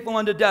be faithful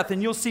unto death,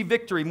 and you'll see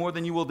victory more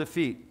than you will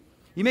defeat.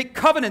 You make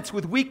covenants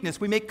with weakness.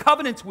 We make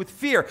covenants with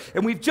fear,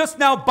 and we've just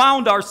now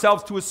bound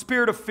ourselves to a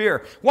spirit of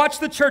fear. Watch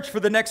the church for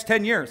the next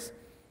 10 years.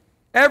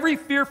 Every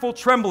fearful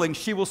trembling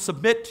she will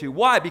submit to.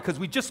 Why? Because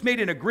we just made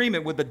an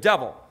agreement with the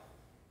devil.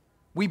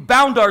 We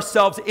bound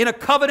ourselves in a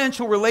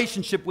covenantal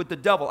relationship with the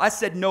devil. I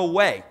said, no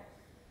way.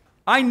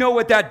 I know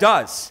what that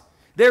does.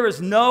 There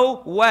is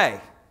no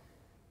way.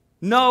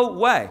 No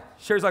way.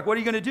 Sherry's like, what are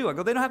you going to do? I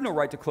go, they don't have no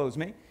right to close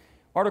me.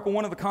 Article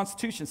 1 of the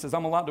Constitution says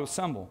I'm allowed to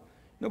assemble.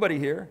 Nobody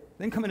here.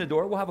 They can come in the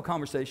door. We'll have a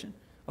conversation.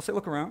 I'll say,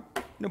 look around.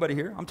 Nobody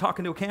here. I'm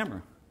talking to a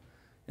camera.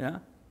 Yeah?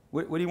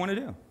 What do you want to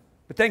do?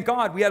 But thank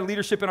God we have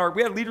leadership in our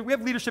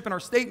leadership in our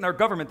state and our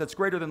government that's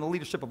greater than the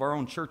leadership of our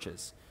own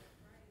churches.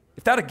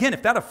 If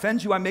that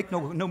offends you, I make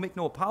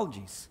no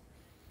apologies.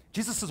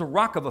 Jesus is a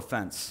rock of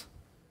offense.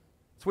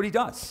 That's what he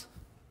does.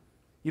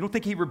 You don't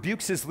think he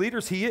rebukes his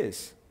leaders? He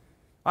is.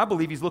 I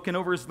believe he's looking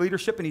over his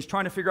leadership and he's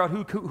trying to figure out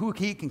who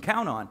he can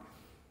count on.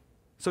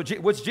 So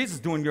what's Jesus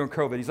doing during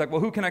COVID? He's like, well,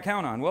 who can I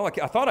count on? Well,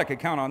 I thought I could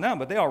count on them,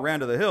 but they all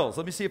ran to the hills.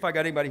 Let me see if I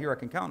got anybody here I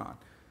can count on.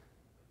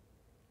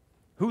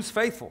 Who's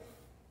faithful?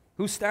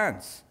 Who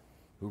stands?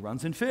 Who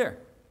runs in fear?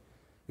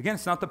 Again,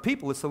 it's not the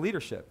people, it's the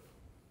leadership.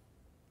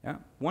 Yeah?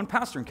 One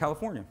pastor in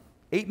California,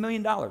 $8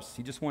 million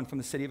he just won from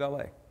the city of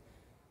LA.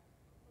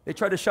 They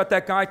tried to shut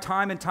that guy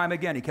time and time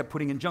again. He kept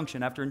putting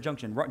injunction after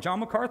injunction. John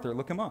MacArthur,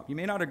 look him up. You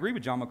may not agree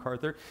with John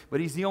MacArthur, but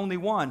he's the only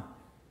one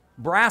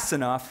brass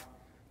enough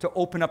to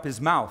open up his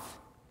mouth.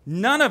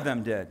 None of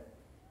them did.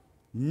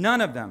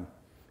 None of them.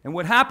 And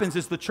what happens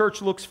is the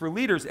church looks for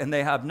leaders and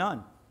they have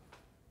none.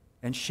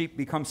 And sheep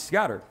become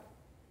scattered.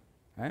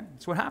 Right?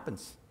 That's what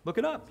happens. Look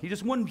it up. He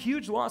just won a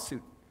huge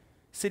lawsuit.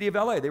 City of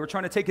LA. They were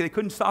trying to take it. They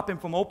couldn't stop him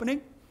from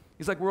opening.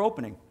 He's like, we're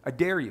opening. I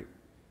dare you.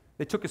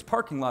 They took his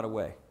parking lot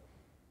away,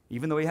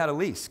 even though he had a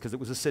lease because it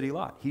was a city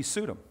lot. He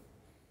sued him.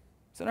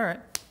 He said, all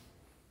right,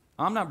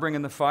 I'm not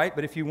bringing the fight,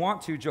 but if you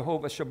want to,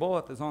 Jehovah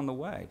Shabbath is on the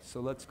way, so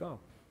let's go.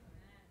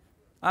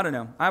 I don't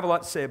know. I have a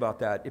lot to say about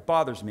that. It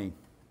bothers me.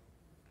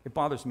 It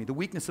bothers me. The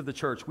weakness of the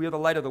church. We are the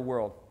light of the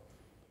world.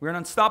 We're an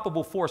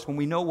unstoppable force when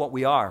we know what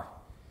we are.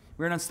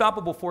 We're an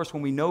unstoppable force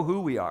when we know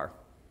who we are.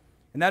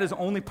 And that is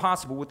only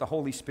possible with the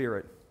Holy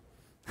Spirit.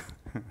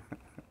 My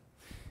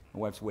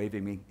wife's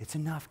waving me. It's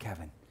enough,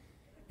 Kevin.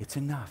 It's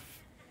enough.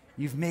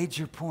 You've made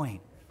your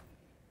point.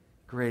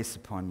 Grace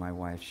upon my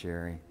wife,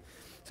 Sherry.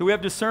 So we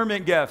have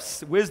discernment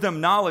gifts, wisdom,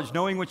 knowledge,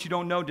 knowing what you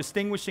don't know,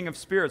 distinguishing of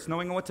spirits,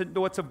 knowing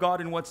what's of God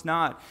and what's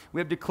not.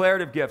 We have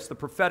declarative gifts, the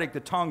prophetic,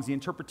 the tongues, the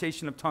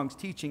interpretation of tongues,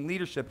 teaching,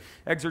 leadership,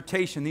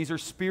 exhortation. These are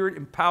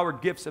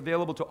spirit-empowered gifts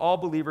available to all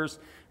believers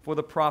for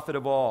the profit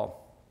of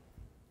all.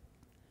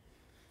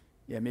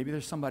 Yeah, maybe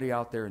there's somebody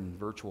out there in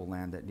virtual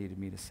land that needed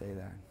me to say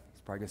that.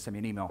 He's probably going to send me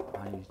an email.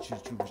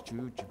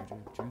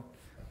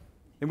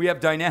 And we have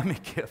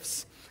dynamic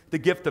gifts. The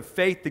gift of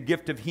faith, the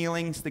gift of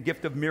healings, the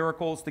gift of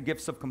miracles, the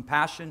gifts of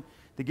compassion,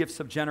 the gifts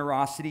of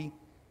generosity.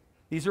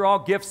 These are all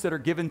gifts that are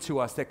given to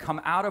us that come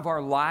out of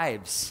our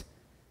lives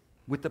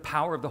with the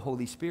power of the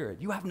Holy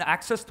Spirit. You have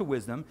access to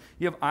wisdom.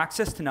 You have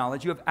access to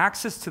knowledge. You have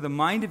access to the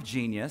mind of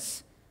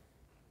genius,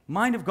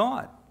 mind of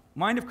God,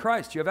 mind of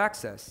Christ. You have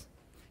access.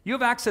 You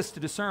have access to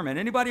discernment.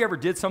 Anybody ever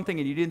did something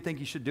and you didn't think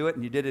you should do it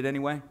and you did it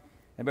anyway?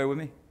 Anybody with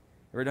me?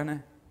 Ever done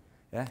that?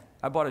 Yeah,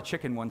 I bought a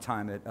chicken one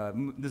time at,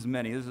 this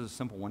is a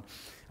simple one.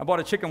 I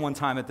bought a chicken one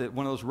time at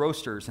one of those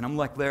roasters, and I'm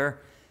like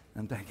there,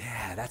 and I'm like,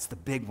 yeah, that's the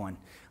big one.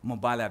 I'm going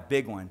to buy that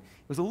big one.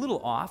 It was a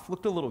little off,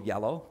 looked a little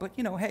yellow, but,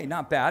 hey,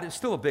 not bad. It's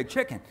still a big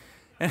chicken.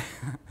 And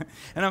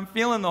I'm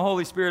feeling the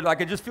Holy Spirit. I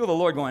could just feel the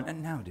Lord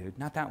going, no, dude,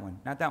 not that one,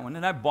 not that one.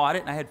 And I bought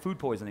it, and I had food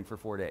poisoning for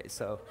 4 days.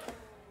 So,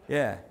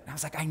 yeah. And I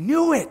was like, I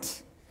knew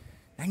it.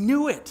 I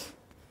knew it.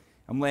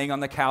 I'm laying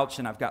on the couch,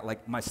 and I've got,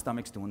 my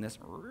stomach's doing this.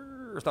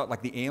 I thought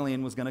like the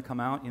alien was going to come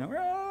out,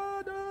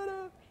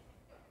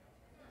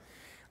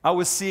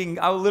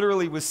 I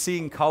literally was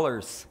seeing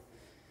colors.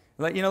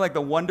 Like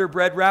the Wonder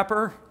Bread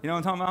wrapper, you know what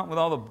I'm talking about? With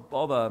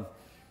all the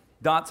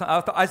dots.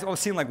 I was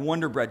seeing like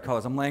Wonder Bread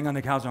colors. I'm laying on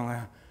the couch and I'm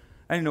like,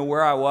 I didn't know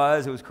where I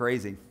was. It was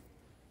crazy.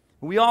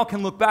 We all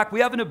can look back. We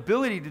have an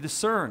ability to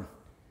discern,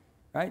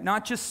 right?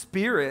 Not just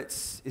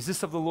spirits. Is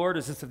this of the Lord?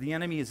 Is this of the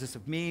enemy? Is this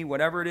of me?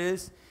 Whatever it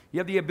is.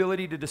 You have the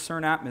ability to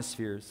discern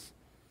atmospheres.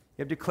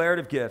 You have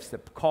declarative gifts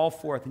that call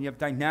forth, and you have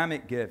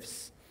dynamic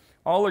gifts.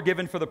 All are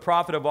given for the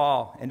profit of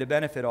all and to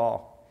benefit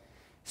all.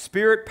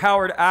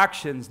 Spirit-powered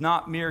actions,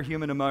 not mere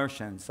human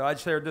emotions. So I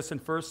shared this in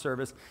first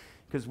service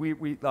because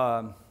we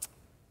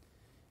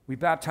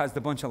baptized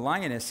a bunch of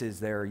lionesses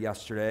there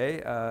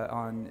yesterday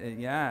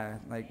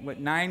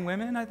 9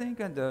 women, I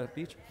think, at the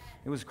beach.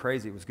 It was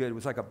crazy. It was good. It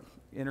was like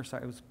it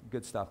was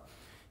good stuff.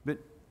 But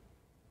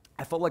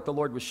I felt like the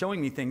Lord was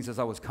showing me things as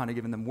I was kind of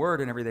giving them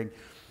word and everything.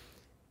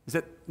 Is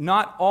that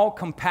not all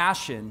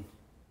compassion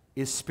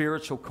is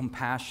spiritual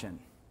compassion.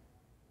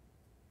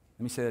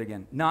 Let me say that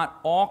again. Not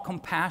all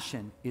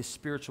compassion is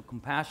spiritual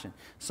compassion.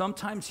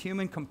 Sometimes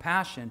human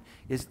compassion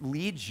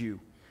leads you.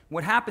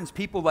 What happens,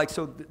 people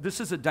this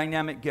is a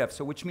dynamic gift,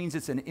 so which means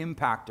it's an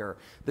impactor.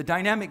 The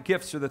dynamic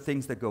gifts are the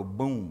things that go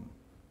boom,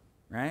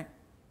 right?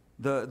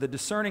 The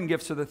discerning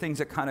gifts are the things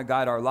that kind of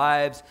guide our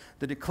lives.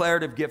 The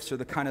declarative gifts are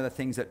the kind of the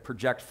things that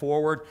project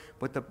forward.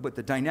 But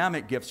the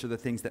dynamic gifts are the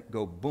things that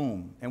go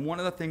boom. And one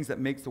of the things that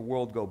makes the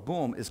world go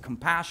boom is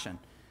compassion.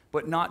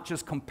 But not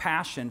just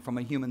compassion from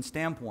a human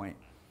standpoint.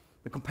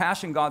 The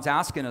compassion God's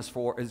asking us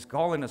for, is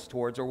calling us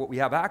towards, or what we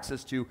have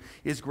access to,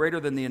 is greater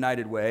than the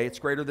United Way. It's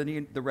greater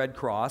than the Red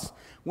Cross.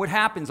 What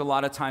happens a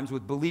lot of times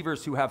with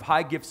believers who have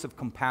high gifts of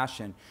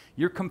compassion,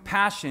 your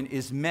compassion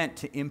is meant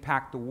to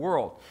impact the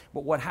world.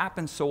 But what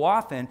happens so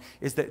often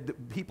is that the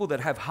people that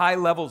have high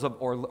levels of,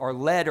 or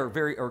led,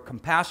 or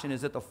compassion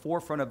is at the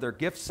forefront of their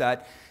gift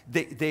set,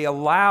 they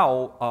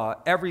allow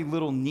every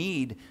little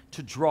need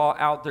to draw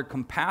out their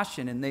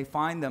compassion, and they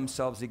find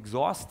themselves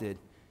exhausted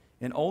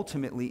and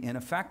ultimately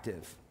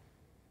ineffective.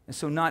 And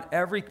so not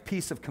every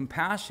piece of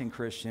compassion,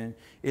 Christian,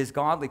 is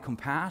godly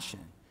compassion.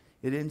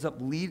 It ends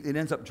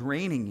up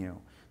draining you.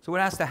 So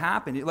what has to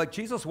happen? Like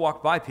Jesus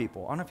walked by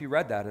people. I don't know if you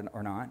read that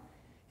or not.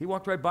 He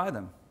walked right by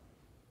them.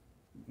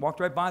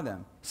 Walked right by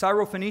them.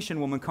 Syrophoenician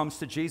woman comes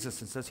to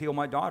Jesus and says, heal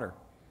my daughter.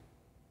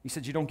 He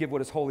said, you don't give what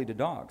is holy to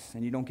dogs,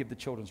 and you don't give the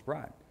children's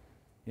bread.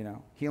 You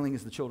know, healing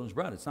is the children's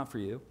bread. It's not for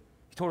you.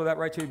 He told her that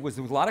right too. There was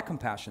a lot of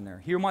compassion there.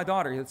 Heal my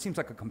daughter. It seems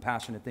like a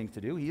compassionate thing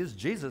to do. He is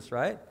Jesus,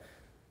 right?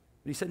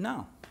 But he said,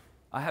 no,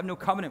 I have no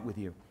covenant with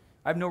you.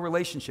 I have no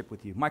relationship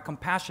with you. My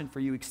compassion for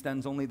you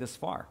extends only this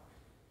far,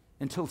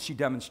 until she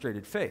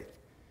demonstrated faith.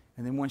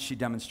 And then once she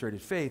demonstrated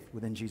faith,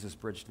 well, then Jesus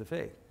bridged the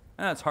faith.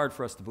 And that's hard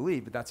for us to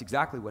believe, but that's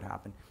exactly what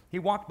happened. He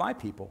walked by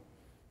people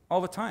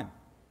all the time.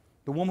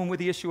 The woman with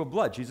the issue of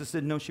blood, Jesus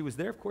didn't know she was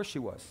there. Of course she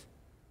was.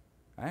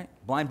 Right?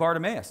 Blind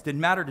Bartimaeus.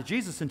 Didn't matter to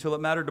Jesus until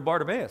it mattered to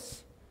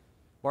Bartimaeus.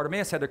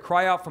 Bartimaeus had to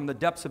cry out from the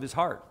depths of his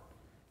heart.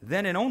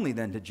 Then and only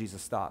then did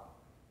Jesus stop.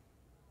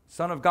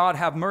 Son of God,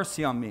 have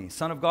mercy on me.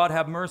 Son of God,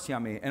 have mercy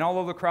on me. And all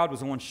over the crowd was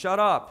the one, shut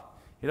up.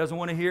 He doesn't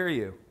want to hear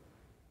you.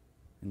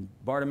 And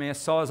Bartimaeus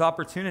saw his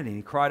opportunity.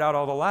 He cried out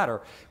all the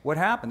louder. What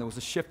happened? There was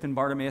a shift in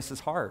Bartimaeus'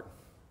 heart.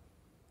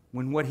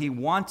 When what he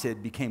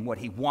wanted became what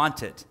he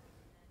wanted.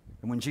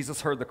 And when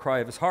Jesus heard the cry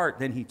of his heart,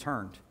 then he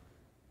turned.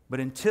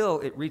 But until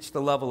it reached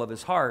the level of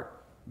his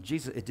heart,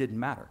 it didn't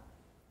matter.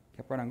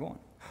 Kept right on going.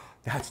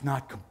 That's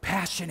not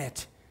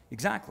compassionate.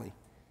 Exactly.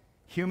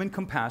 Human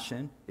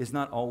compassion is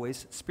not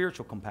always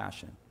spiritual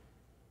compassion.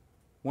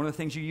 One of the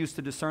things you use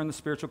to discern the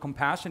spiritual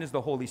compassion is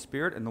the Holy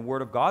Spirit and the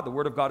Word of God. The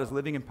Word of God is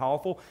living and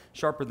powerful,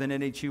 sharper than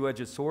any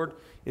two-edged sword,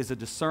 is a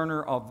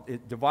discerner of,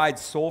 it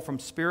divides soul from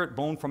spirit,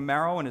 bone from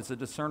marrow, and is a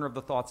discerner of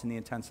the thoughts and the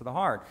intents of the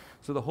heart.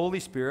 So the Holy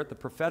Spirit, the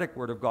prophetic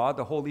Word of God,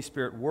 the Holy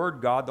Spirit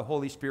Word God, the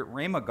Holy Spirit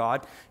Rhema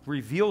God,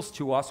 reveals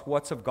to us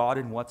what's of God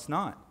and what's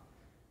not.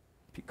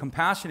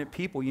 Compassionate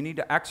people, you need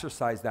to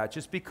exercise that.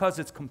 Just because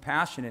it's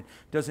compassionate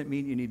doesn't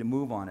mean you need to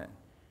move on it.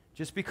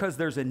 Just because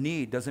there's a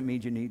need doesn't mean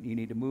you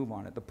need to move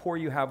on it. The poor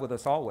you have with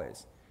us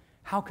always.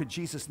 How could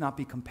Jesus not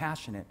be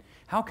compassionate?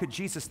 How could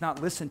Jesus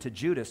not listen to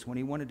Judas when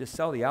he wanted to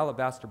sell the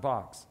alabaster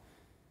box?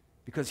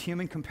 Because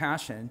human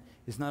compassion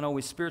is not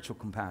always spiritual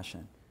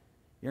compassion.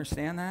 You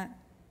understand that?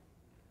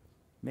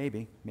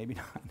 Maybe, maybe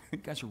not. You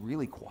guys are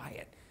really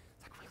quiet.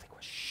 It's like really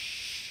quiet.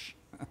 Shh.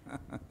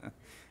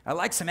 I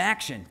like some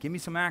action. Give me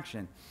some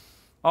action.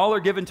 All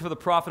are given to the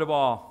profit of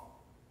all.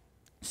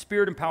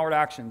 Spirit-empowered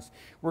actions.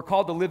 We're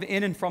called to live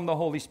in and from the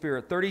Holy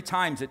Spirit. 30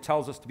 times it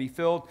tells us to be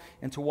filled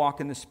and to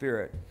walk in the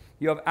Spirit.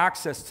 You have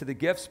access to the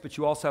gifts, but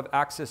you also have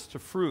access to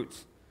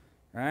fruits.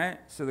 Right?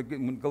 So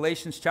in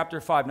Galatians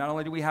chapter 5, not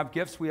only do we have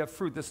gifts, we have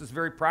fruit. This is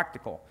very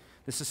practical.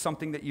 This is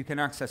something that you can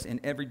access in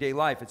everyday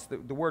life. It's the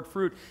word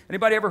fruit.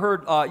 Anybody ever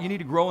heard you need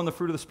to grow in the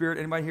fruit of the Spirit?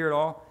 Anybody hear it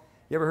all?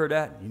 You ever heard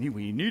that?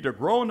 We need to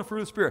grow in the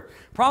fruit of the Spirit.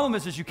 Problem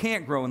is you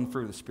can't grow in the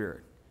fruit of the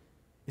Spirit.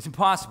 It's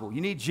impossible.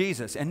 You need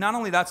Jesus. And not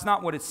only that's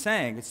not what it's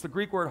saying. It's the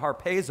Greek word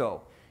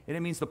harpezo. And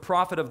it means the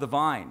profit of the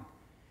vine.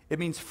 It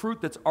means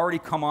fruit that's already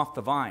come off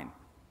the vine.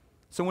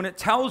 So when it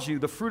tells you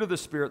the fruit of the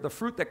Spirit, the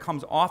fruit that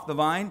comes off the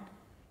vine,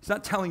 it's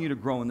not telling you to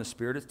grow in the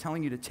Spirit. It's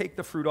telling you to take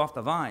the fruit off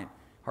the vine.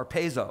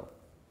 Harpezo.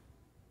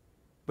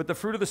 But the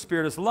fruit of the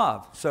Spirit is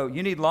love. So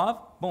you need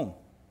love? Boom.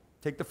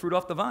 Take the fruit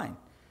off the vine.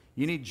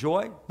 You need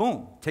joy?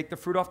 Boom. Take the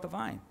fruit off the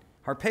vine.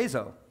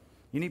 Harpezo.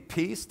 You need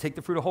peace? Take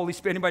the fruit of Holy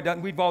Spirit. Anybody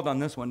done? We've all done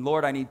this one.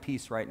 Lord, I need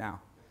peace right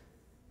now.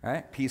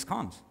 Right? Peace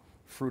comes.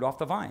 Fruit off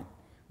the vine.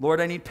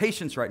 Lord, I need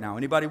patience right now.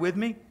 Anybody with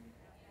me?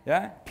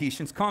 Yeah?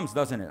 Patience comes,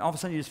 doesn't it? All of a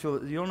sudden you just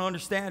feel you don't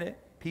understand it.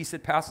 Peace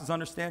that passes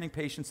understanding,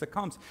 patience that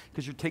comes,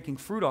 because you're taking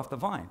fruit off the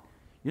vine.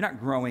 You're not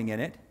growing in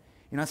it.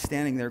 You're not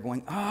standing there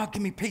going,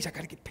 give me patience. I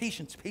got to get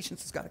patience.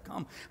 Patience has got to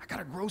come. I got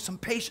to grow some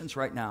patience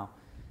right now.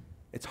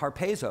 It's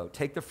harpezo.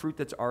 Take the fruit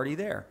that's already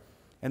there.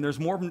 And there's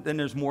more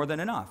than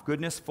enough.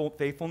 Goodness,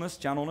 faithfulness,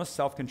 gentleness,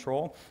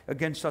 self-control.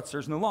 Against such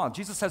there's no law.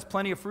 Jesus has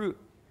plenty of fruit.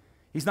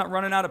 He's not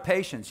running out of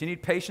patience. You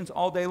need patience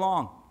all day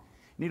long.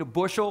 You need a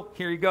bushel?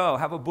 Here you go.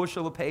 Have a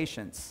bushel of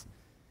patience.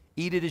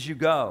 Eat it as you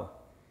go.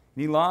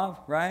 You need love,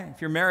 right?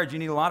 If you're married, you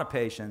need a lot of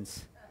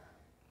patience.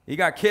 You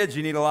got kids,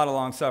 you need a lot of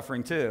long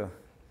suffering too.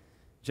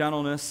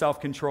 Gentleness,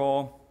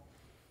 self-control.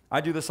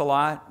 I do this a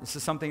lot. This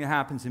is something that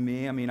happens to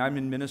me. I mean, I'm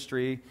in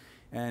ministry,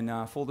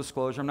 and full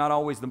disclosure, I'm not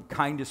always the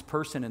kindest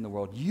person in the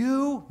world.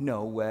 You?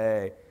 No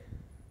way.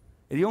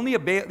 The only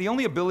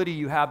ability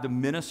you have to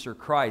minister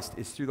Christ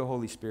is through the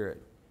Holy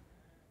Spirit.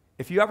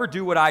 If you ever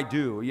do what I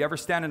do, you ever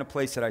stand in a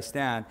place that I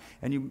stand,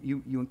 and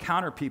you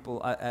encounter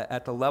people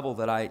at the level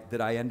that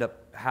I end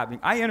up having,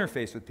 I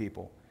interface with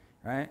people,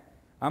 right?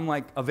 I'm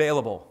like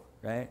available,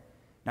 right?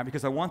 Not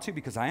because I want to,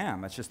 because I am.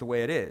 That's just the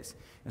way it is.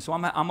 And so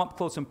I'm up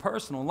close and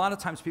personal. A lot of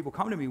times people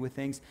come to me with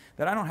things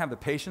that I don't have the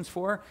patience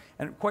for,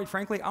 and quite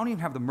frankly, I don't even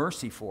have the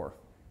mercy for.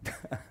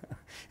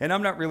 And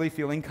I'm not really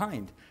feeling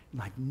kind. I'm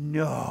like,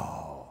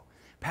 no.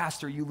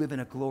 Pastor, you live in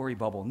a glory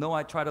bubble. No,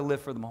 I try to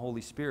live for the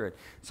Holy Spirit.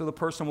 So the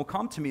person will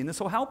come to me, and this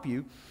will help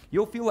you.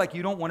 You'll feel like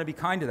you don't want to be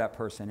kind to that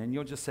person, and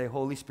you'll just say,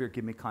 Holy Spirit,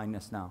 give me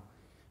kindness now.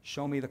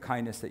 Show me the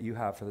kindness that you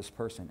have for this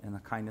person, and the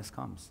kindness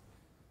comes.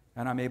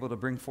 And I'm able to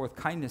bring forth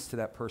kindness to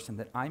that person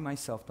that I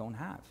myself don't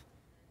have.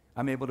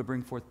 I'm able to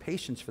bring forth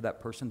patience for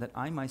that person that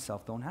I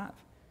myself don't have.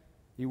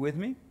 You with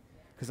me?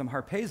 Because I'm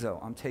harpezo.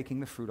 I'm taking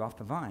the fruit off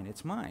the vine.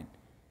 It's mine.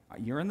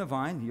 You're in the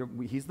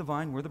vine. He's the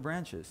vine. We're the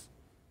branches.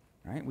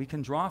 Right? We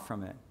can draw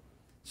from it.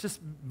 It's just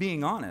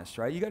being honest,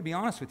 right? You got to be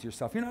honest with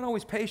yourself. You're not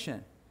always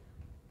patient.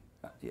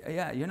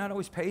 You're not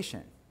always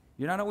patient.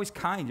 You're not always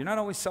kind. You're not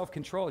always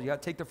self-controlled. You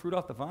got to take the fruit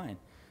off the vine.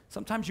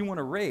 Sometimes you want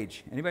to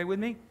rage. Anybody with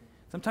me?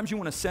 Sometimes you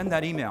want to send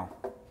that email.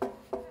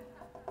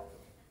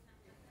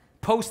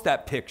 Post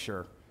that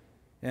picture.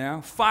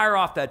 Fire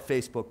off that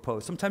Facebook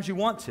post. Sometimes you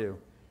want to.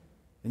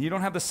 And you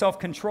don't have the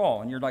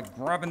self-control. And you're like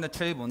grabbing the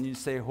table and you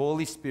say,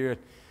 Holy Spirit,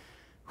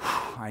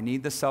 I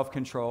need the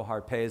self-control,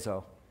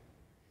 harpezo.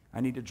 I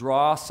need to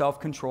draw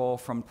self-control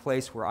from a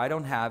place where I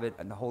don't have it,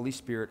 and the Holy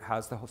Spirit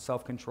has the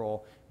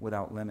self-control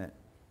without limit.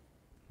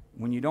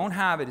 When you don't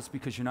have it, it's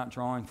because you're not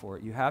drawing for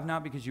it. You have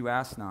not because you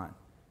ask not.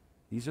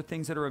 These are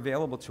things that are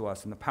available to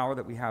us and the power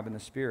that we have in the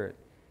Spirit.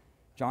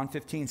 John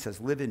 15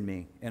 says, live in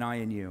me and I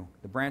in you.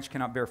 The branch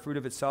cannot bear fruit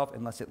of itself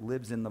unless it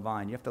lives in the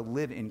vine. You have to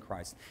live in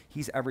Christ.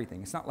 He's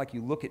everything. It's not like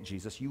you look at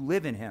Jesus. You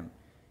live in him.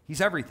 He's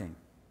everything.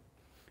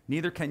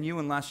 Neither can you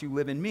unless you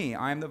live in me.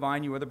 I am the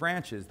vine, you are the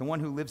branches. The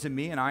one who lives in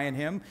me and I in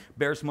him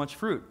bears much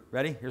fruit.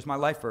 Ready? Here's my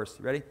life verse.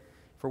 Ready?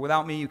 For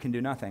without me you can do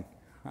nothing.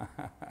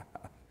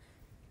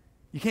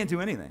 You can't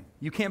do anything.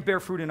 You can't bear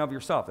fruit in of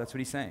yourself. That's what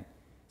he's saying.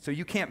 So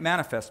you can't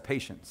manifest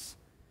patience.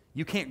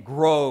 You can't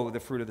grow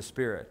the fruit of the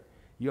Spirit.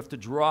 You have to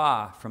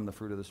draw from the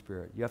fruit of the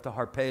Spirit. You have to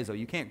harpezo.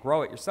 You can't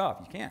grow it yourself.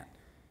 You can't.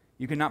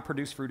 You cannot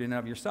produce fruit in and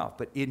of yourself.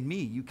 But in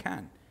me, you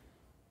can.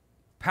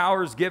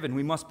 Power is given.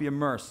 We must be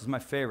immersed. This is my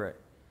favorite.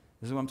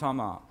 This is what I'm talking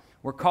about.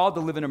 We're called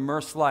to live an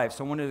immersed life.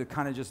 So I wanted to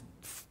kind of just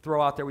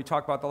throw out there. We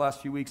talked about the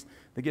last few weeks,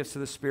 the gifts of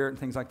the Spirit and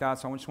things like that.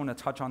 So I just want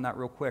to touch on that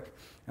real quick.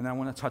 And then I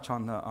want to touch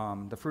on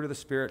the fruit of the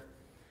Spirit.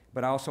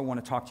 But I also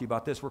want to talk to you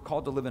about this. We're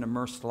called to live an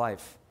immersed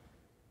life.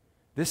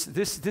 These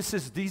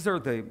are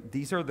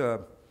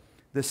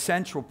the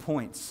central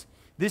points.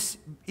 This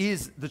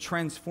is the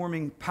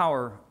transforming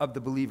power of the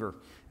believer.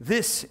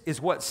 This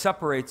is what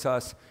separates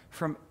us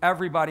from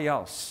everybody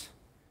else.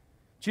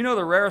 Do you know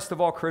the rarest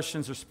of all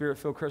Christians are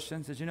Spirit-filled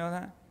Christians? Did you know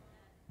that?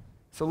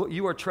 So look,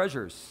 you are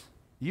treasures.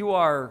 You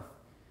are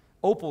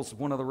opals,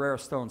 one of the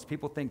rarest stones.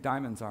 People think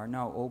diamonds are.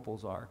 No,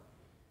 opals are.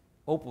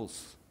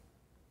 Opals.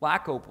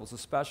 Black opals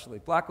especially.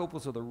 Black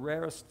opals are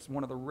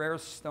one of the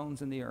rarest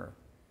stones in the earth.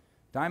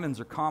 Diamonds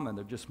are common.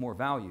 They're just more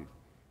valued.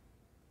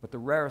 But the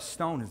rarest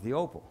stone is the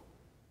opal.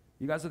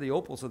 You guys are the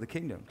opals of the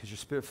kingdom because you're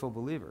Spirit-filled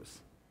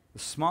believers. The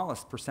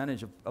smallest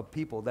percentage of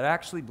people that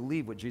actually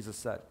believe what Jesus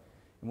said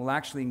and will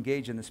actually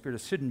engage in the Spirit.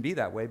 It shouldn't be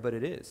that way, but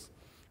it is.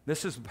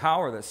 This is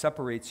power that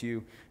separates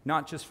you,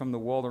 not just from the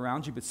world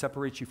around you, but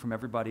separates you from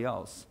everybody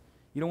else.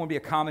 You don't want to be a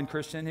common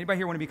Christian. Anybody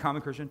here want to be a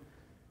common Christian?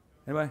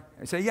 Anybody?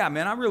 I say, yeah,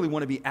 man, I really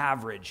want to be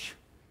average.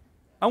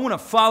 I want to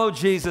follow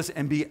Jesus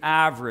and be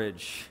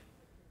average.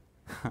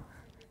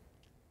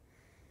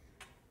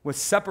 What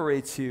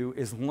separates you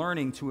is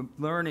learning to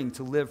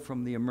live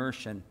from the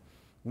immersion,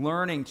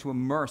 learning to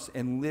immerse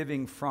and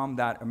living from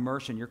that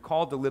immersion. You're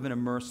called to live an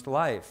immersed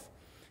life.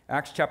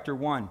 Acts chapter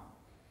 1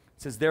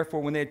 says, therefore,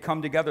 when they had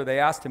come together, they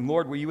asked him,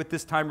 Lord, will you at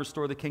this time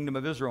restore the kingdom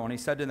of Israel? And he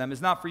said to them, it's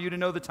not for you to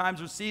know the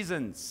times or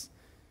seasons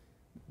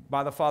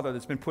by the Father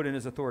that's been put in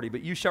his authority,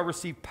 but you shall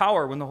receive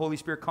power when the Holy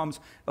Spirit comes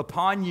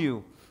upon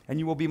you, and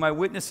you will be my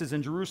witnesses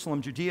in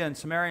Jerusalem, Judea, and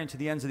Samaria, and to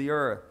the ends of the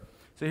earth.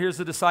 So here's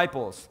the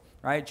disciples.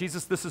 Right?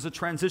 Jesus, this is a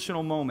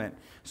transitional moment.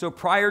 So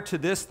prior to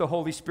this, the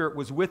Holy Spirit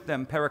was with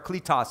them,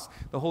 parakletos.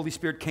 The Holy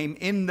Spirit came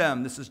in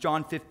them. This is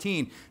John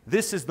 15.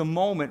 This is the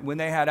moment when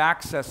they had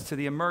access to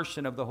the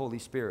immersion of the Holy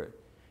Spirit.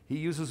 He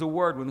uses a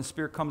word when the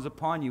Spirit comes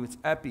upon you. It's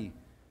epi. It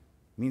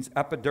means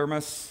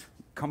epidermis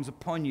comes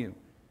upon you.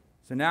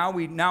 So now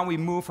we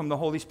move from the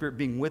Holy Spirit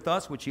being with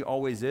us, which he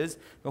always is,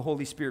 the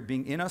Holy Spirit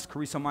being in us,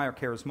 charisomai or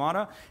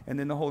charismata, and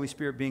then the Holy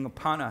Spirit being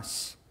upon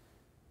us,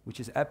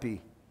 which is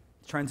epi.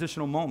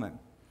 Transitional moment.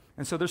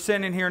 And so they're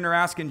sitting in here and they're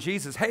asking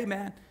Jesus, hey,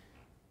 man,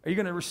 Are you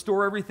going to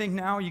restore everything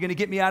now? Are you going to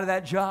get me out of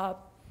that job?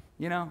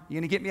 You know, you're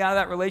going to get me out of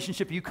that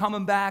relationship? Are you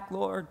coming back,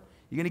 Lord?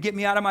 You're going to get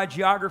me out of my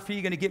geography?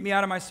 You're going to get me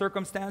out of my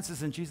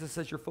circumstances? And Jesus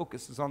says, your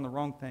focus is on the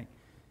wrong thing.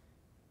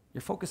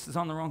 Your focus is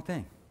on the wrong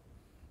thing.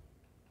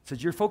 He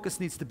says, your focus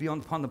needs to be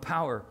upon the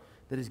power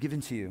that is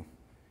given to you.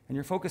 And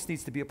your focus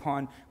needs to be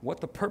upon what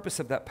the purpose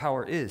of that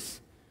power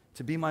is.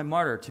 To be my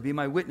martyr, to be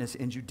my witness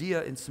in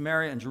Judea, in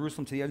Samaria, and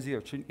Jerusalem to the ends of the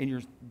earth, in your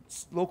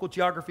local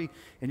geography,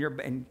 in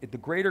the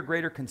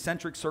greater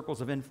concentric circles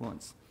of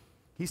influence.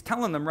 He's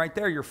telling them right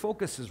there, your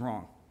focus is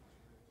wrong.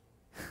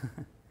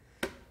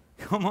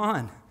 Come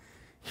on.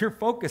 Your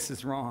focus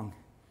is wrong.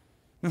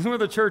 This is where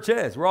the church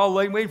is. We're all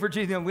waiting for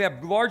Jesus. We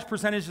have large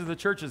percentages of the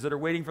churches that are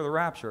waiting for the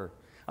rapture.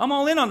 I'm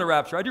all in on the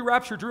rapture. I do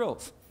rapture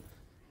drills.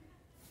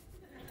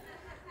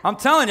 I'm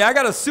telling you, I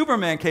got a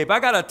Superman cape. I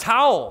got a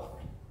towel.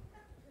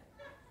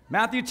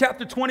 Matthew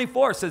chapter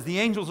 24 says the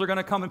angels are going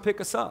to come and pick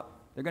us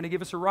up. They're going to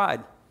give us a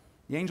ride.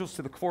 The angels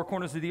to the four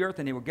corners of the earth,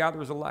 and they will gather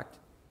as elect.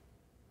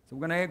 So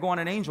we're going to go on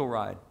an angel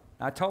ride.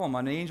 I tell them,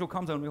 when the angel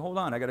comes on me, hold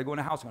on, I got to go in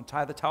the house. I'm going to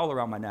tie the towel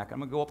around my neck. I'm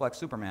going to go up like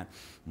Superman.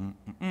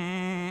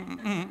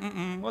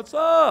 What's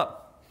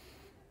up?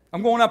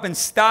 I'm going up in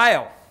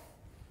style.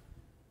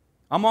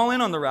 I'm all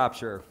in on the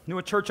rapture. Knew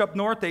a church up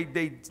north,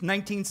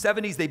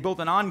 1970s, they built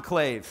an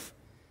enclave.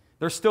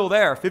 They're still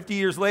there 50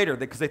 years later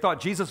because they thought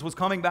Jesus was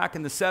coming back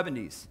in the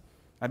 70s.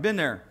 I've been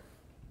there.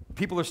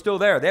 People are still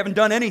there. They haven't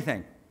done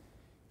anything.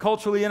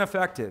 Culturally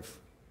ineffective.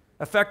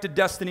 Affected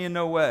destiny in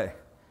no way.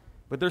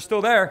 But they're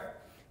still there.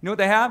 You know what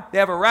they have? They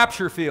have a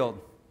rapture field.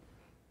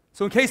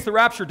 So in case the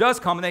rapture does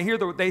come and they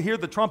hear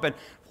the trumpet,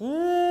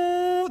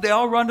 they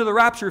all run to the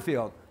rapture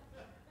field.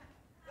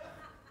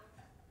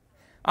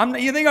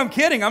 You think I'm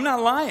kidding? I'm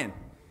not lying.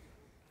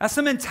 That's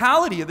the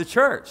mentality of the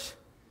church.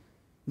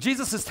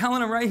 Jesus is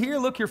telling them right here,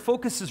 look, your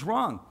focus is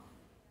wrong.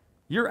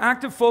 Your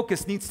active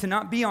focus needs to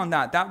not be on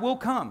that. That will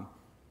come.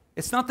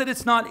 It's not that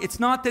it's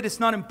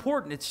not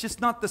important. It's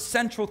just not the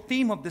central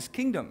theme of this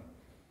kingdom.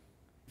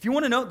 If you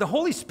want to know, the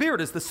Holy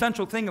Spirit is the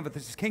central thing of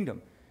this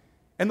kingdom.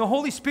 And the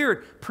Holy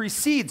Spirit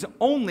precedes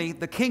only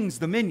the king's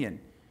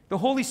dominion. The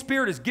Holy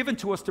Spirit is given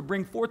to us to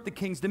bring forth the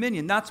king's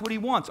dominion. That's what he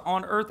wants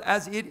on earth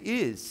as it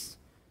is.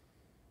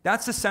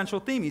 That's the central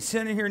theme. He's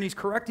sitting here and he's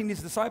correcting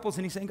these disciples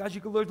and he's saying, guys,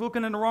 you're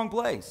looking in the wrong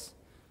place.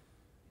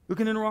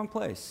 Looking in the wrong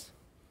place.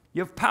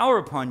 You have power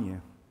upon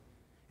you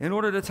in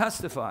order to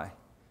testify.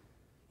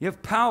 You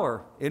have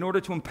power in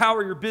order to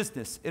empower your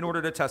business in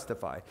order to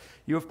testify.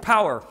 You have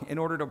power in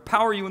order to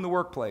empower you in the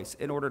workplace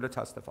in order to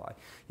testify.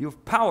 You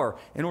have power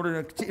in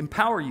order to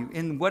empower you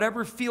in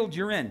whatever field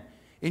you're in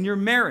your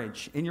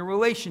marriage, in your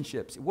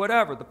relationships,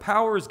 whatever. The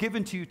power is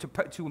given to you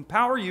to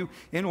empower you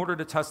in order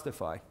to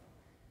testify.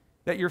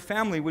 That your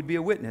family would be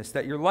a witness,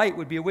 that your light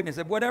would be a witness,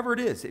 that whatever it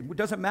is, it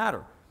doesn't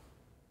matter.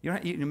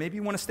 Maybe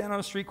you want to stand on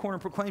a street corner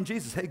and proclaim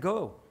Jesus. Hey,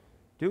 go.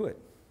 Do it.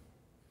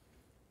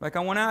 Like, I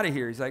want out of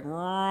here. He's like,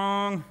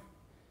 wrong.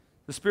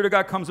 The Spirit of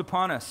God comes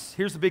upon us.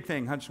 Here's the big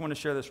thing. I just want to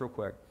share this real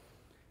quick.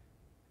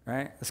 All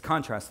right? Let's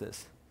contrast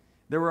this.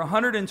 There were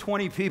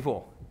 120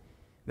 people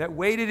that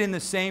waited in the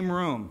same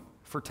room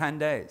for 10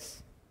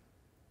 days.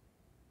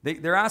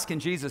 They're asking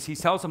Jesus. He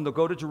tells them to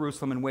go to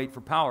Jerusalem and wait for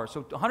power.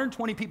 So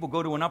 120 people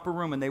go to an upper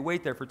room and they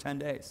wait there for 10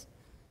 days.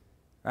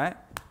 Right?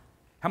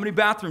 How many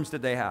bathrooms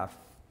did they have?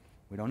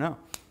 We don't know.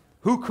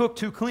 Who cooked,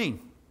 who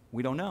cleaned?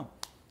 We don't know.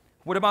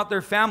 What about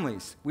their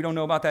families? We don't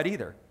know about that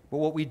either. But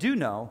what we do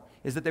know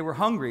is that they were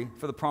hungry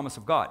for the promise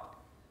of God.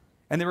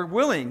 And they were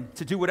willing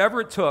to do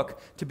whatever it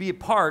took to be a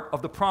part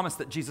of the promise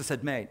that Jesus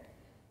had made.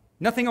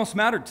 Nothing else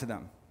mattered to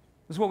them.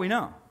 This is what we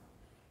know.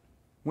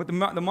 What the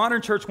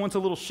modern church wants a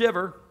little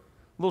shiver,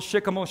 a little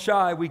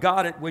shikamoshai. We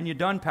got it. When you're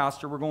done,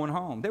 Pastor, we're going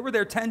home. They were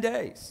there 10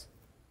 days.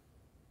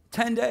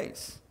 10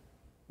 days.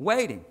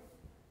 Waiting.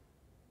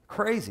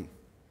 Crazy.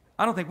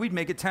 I don't think we'd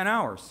make it 10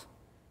 hours.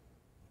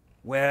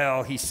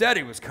 Well, he said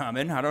he was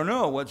coming. I don't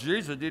know. What's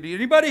Jesus? Did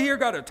anybody here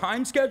got a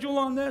time schedule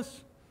on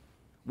this?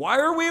 Why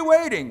are we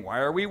waiting? Why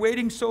are we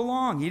waiting so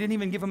long? He didn't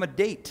even give them a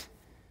date.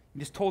 He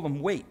just told them,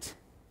 wait.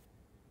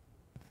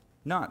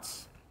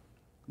 Nuts.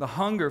 The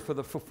hunger for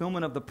the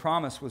fulfillment of the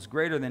promise was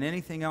greater than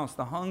anything else.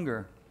 The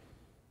hunger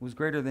was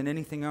greater than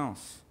anything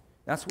else.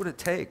 That's what it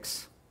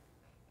takes.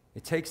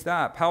 It takes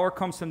that. Power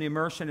comes from the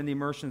immersion, and the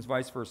immersion is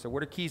vice versa.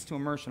 What are keys to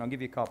immersion? I'll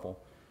give you a couple.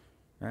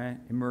 Right?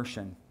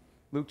 Immersion.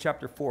 Luke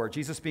chapter 4,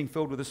 Jesus being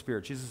filled with the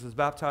Spirit. Jesus is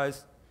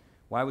baptized.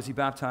 Why was he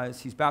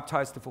baptized? He's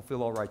baptized to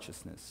fulfill all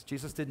righteousness.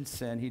 Jesus didn't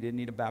sin. He didn't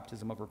need a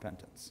baptism of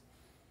repentance.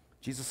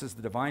 Jesus is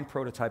the divine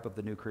prototype of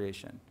the new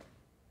creation.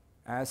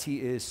 As he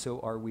is, so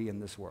are we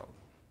in this world.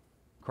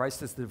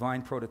 Christ is the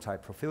divine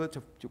prototype. Fulfill it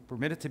to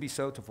permit it to be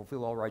so, to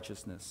fulfill all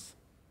righteousness.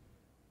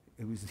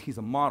 He's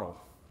a model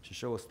to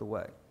show us the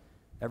way.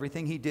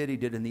 Everything he did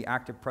in the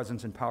active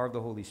presence and power of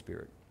the Holy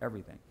Spirit.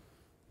 Everything.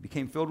 He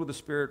became filled with the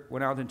Spirit,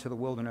 went out into the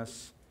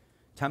wilderness,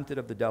 tempted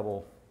of the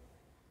devil.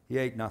 He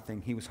ate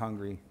nothing. He was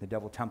hungry. The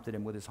devil tempted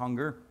him with his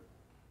hunger.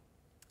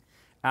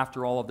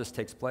 After all of this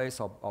takes place,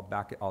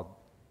 I'll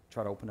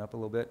try to open it up a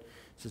little bit.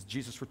 It says,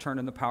 Jesus returned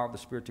in the power of the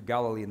Spirit to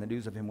Galilee, and the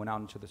news of him went out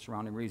into the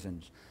surrounding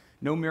regions.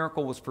 No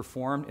miracle was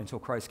performed until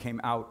Christ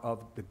came out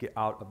of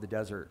the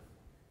desert.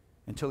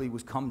 Until he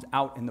comes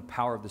out in the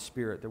power of the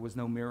Spirit. There was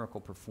no miracle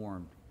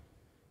performed.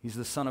 He's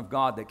the Son of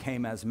God that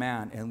came as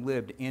man and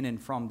lived in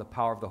and from the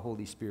power of the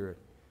Holy Spirit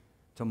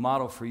to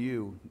model for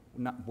you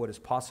what is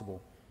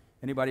possible.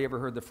 Anybody ever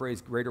heard the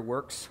phrase, greater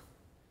works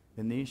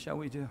than these shall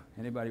we do?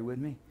 Anybody with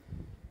me?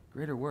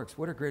 Greater works.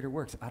 What are greater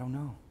works? I don't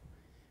know.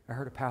 I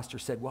heard a pastor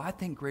said, well, I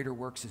think greater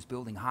works is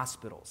building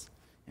hospitals.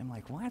 I'm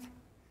like, what?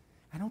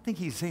 I don't think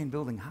he's saying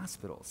building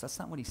hospitals. That's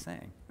not what he's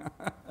saying.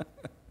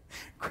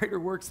 Greater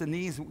works than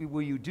these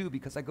will you do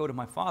because I go to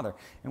my Father.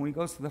 And when he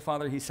goes to the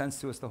Father, he sends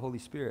to us the Holy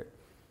Spirit.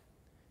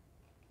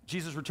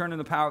 Jesus returned in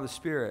the power of the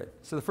Spirit.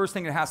 So the first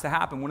thing that has to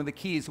happen, one of the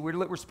keys,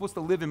 we're supposed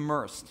to live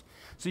immersed.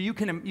 So you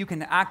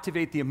can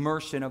activate the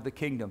immersion of the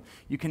kingdom.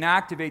 You can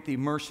activate the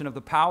immersion of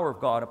the power of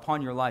God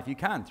upon your life. You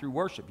can through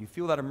worship. You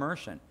feel that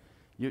immersion.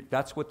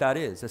 That's what that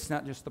is. It's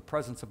not just the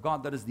presence of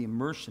God. That is the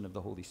immersion of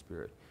the Holy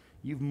Spirit.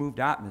 You've moved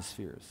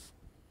atmospheres.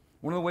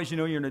 One of the ways you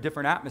know you're in a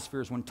different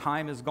atmosphere is when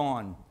time is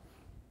gone.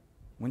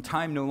 When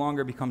time no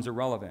longer becomes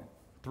irrelevant.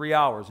 3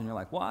 hours and you're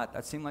like, what?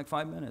 That seemed like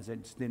 5 minutes.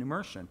 It's the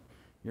immersion.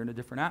 You're in a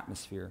different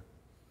atmosphere.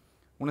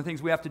 One of the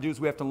things we have to do is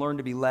we have to learn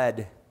to be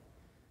led.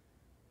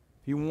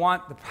 If you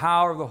want the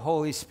power of the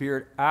Holy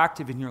Spirit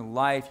active in your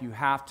life, you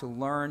have to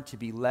learn to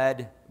be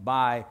led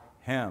by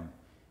him.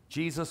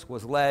 Jesus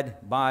was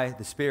led by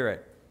the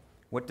Spirit.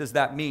 What does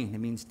that mean? It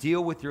means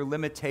deal with your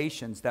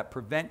limitations that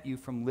prevent you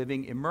from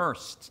living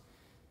immersed.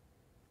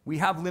 We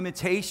have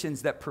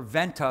limitations that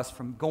prevent us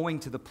from going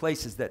to the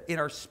places that in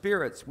our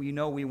spirits we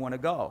know we want to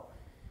go.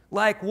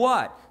 Like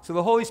what? So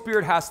the Holy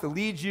Spirit has to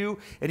lead you,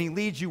 and he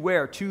leads you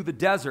where? To the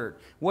desert.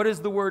 What is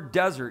the word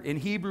desert? In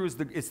Hebrew,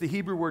 it's the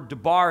Hebrew word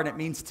debar, and it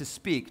means to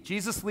speak.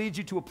 Jesus leads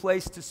you to a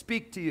place to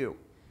speak to you.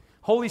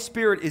 Holy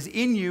Spirit is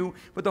in you,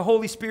 but the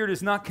Holy Spirit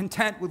is not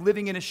content with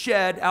living in a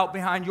shed out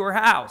behind your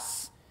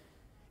house.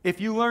 If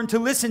you learn to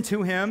listen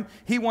to him,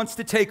 he wants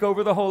to take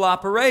over the whole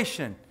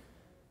operation.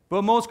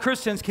 But most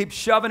Christians keep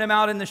shoving him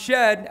out in the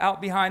shed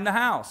out behind the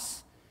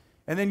house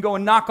and then go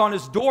and knock on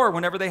his door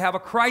whenever they have a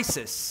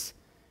crisis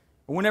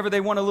or whenever they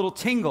want a little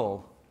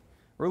tingle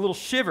or a little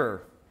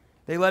shiver.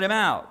 They let him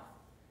out.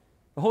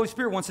 The Holy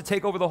Spirit wants to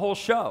take over the whole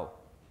show.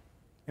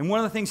 And one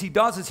of the things he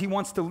does is he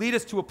wants to lead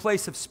us to a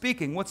place of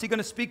speaking. What's he going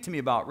to speak to me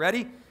about?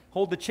 Ready?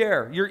 Hold the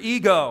chair. Your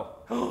ego.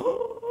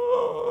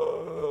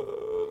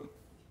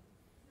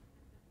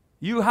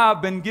 You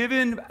have been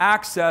given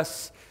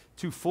access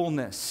to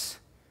fullness.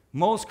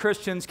 Most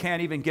Christians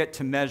can't even get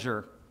to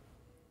measure,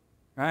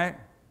 right?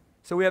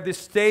 So we have this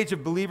stage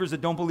of believers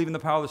that don't believe in the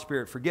power of the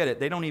Spirit. Forget it.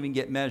 They don't even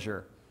get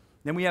measure.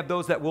 Then we have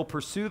those that will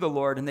pursue the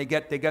Lord, and they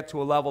get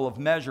to a level of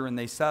measure, and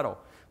they settle.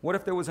 What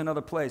if there was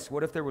another place?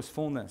 What if there was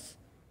fullness?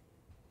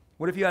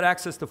 What if you had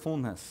access to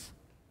fullness?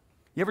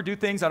 You ever do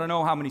things? I don't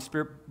know how many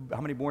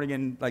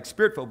born-again, like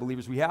Spirit-filled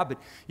believers we have, but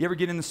you ever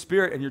get in the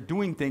Spirit, and you're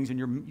doing things, and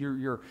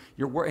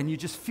and you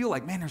just feel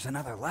like, man, there's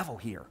another level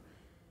here.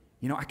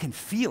 You know, I can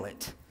feel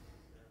it.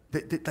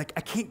 Like,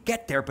 I can't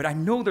get there, but I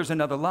know there's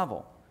another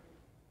level.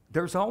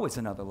 There's always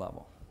another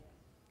level.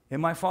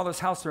 In my Father's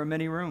house, there are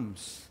many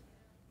rooms.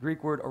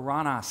 Greek word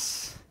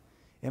oranos.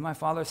 In my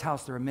Father's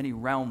house, there are many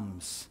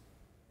realms.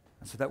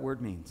 That's what that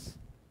word means.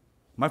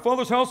 My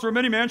Father's house, there are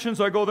many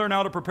mansions. I go there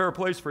now to prepare a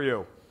place for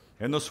you.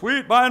 In the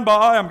sweet by and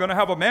by, I'm going to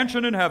have a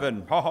mansion in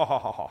heaven. Ha, ha, ha,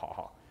 ha, ha,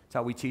 ha. That's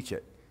how we teach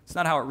it. It's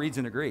not how it reads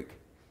in the Greek.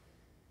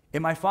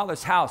 In my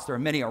Father's house, there are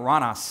many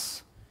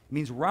oranos. It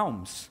means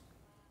realms,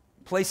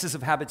 places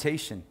of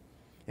habitation.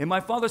 In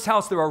my Father's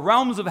house, there are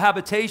realms of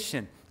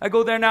habitation. I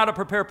go there now to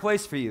prepare a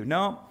place for you.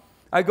 No,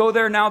 I go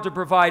there now to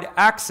provide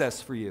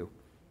access for you.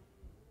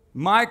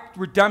 My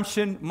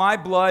redemption, my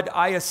blood,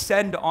 I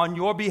ascend on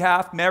your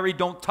behalf. Mary,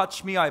 don't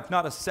touch me. I have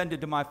not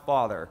ascended to my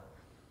Father.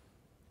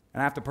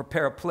 And I have to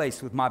prepare a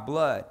place with my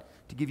blood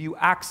to give you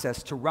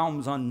access to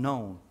realms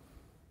unknown.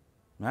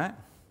 Right?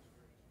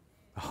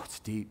 Oh, it's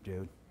deep,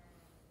 dude.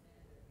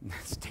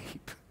 It's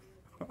deep.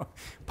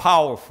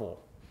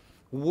 Powerful.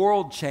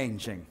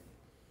 World-changing.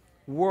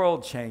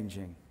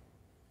 World-changing.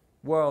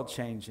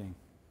 World-changing.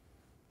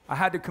 I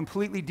had to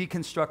completely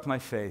deconstruct my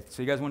faith.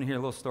 So you guys want to hear a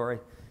little story?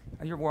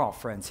 We're all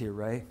friends here,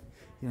 right?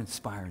 You're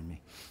inspiring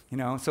me. You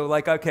know, so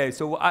like, okay,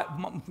 so I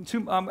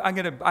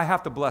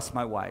have to bless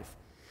my wife.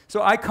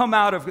 So I come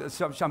out of,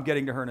 so I'm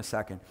getting to her in a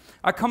second.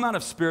 I come out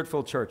of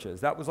Spirit-filled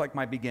churches. That was like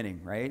my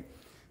beginning, right?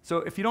 So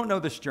if you don't know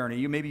this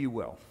journey, maybe you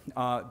will.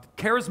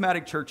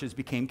 Charismatic churches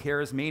became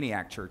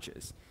charismaniac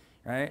churches,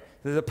 right?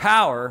 The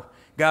power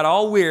got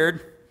all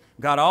weird,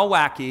 got all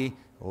wacky,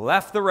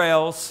 left the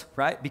rails,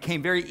 right?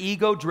 Became very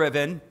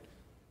ego-driven,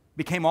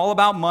 became all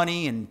about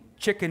money and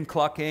chicken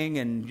clucking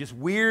and just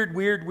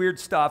weird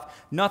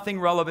stuff, nothing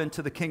relevant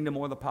to the kingdom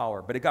or the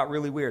power. But it got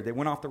really weird. They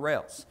went off the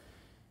rails.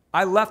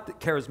 I left the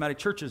charismatic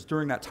churches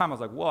during that time. I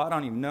was like, whoa, I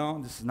don't even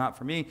know. This is not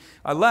for me.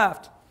 I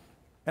left,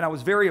 and I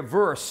was very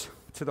averse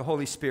to the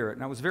Holy Spirit,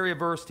 and I was very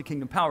averse to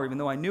kingdom power, even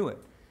though I knew it.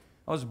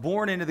 I was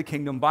born into the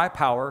kingdom by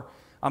power.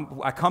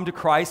 I come to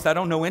Christ. I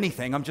don't know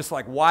anything. I'm just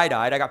like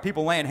wide-eyed. I got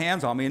people laying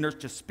hands on me, and they're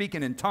just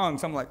speaking in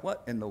tongues. I'm like,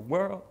 what in the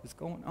world is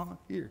going on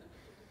here,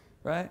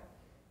 right?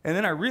 And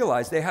then I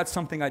realized they had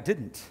something I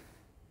didn't.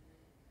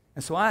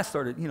 And so I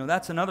started,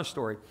 that's another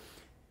story.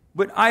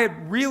 But I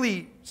had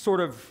really sort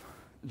of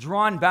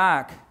drawn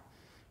back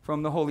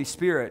from the Holy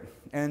Spirit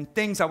and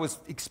things I was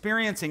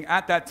experiencing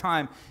at that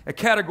time, a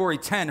Category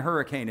 10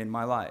 hurricane in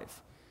my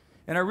life.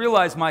 And I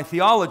realized my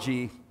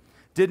theology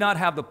did not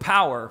have the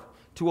power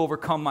to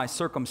overcome my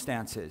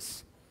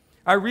circumstances.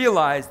 I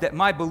realized that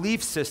my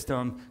belief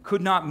system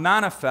could not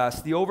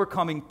manifest the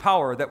overcoming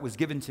power that was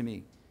given to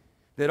me.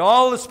 That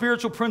all the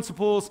spiritual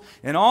principles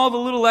and all the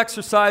little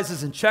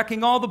exercises and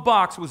checking all the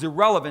box was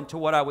irrelevant to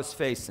what I was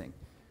facing.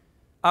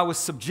 I was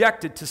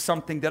subjected to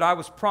something that I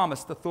was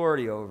promised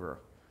authority over.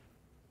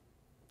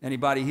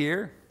 Anybody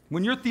here?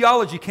 When your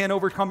theology can't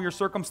overcome your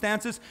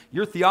circumstances,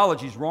 your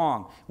theology is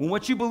wrong. When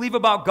what you believe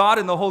about God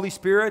and the Holy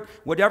Spirit,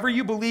 whatever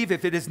you believe,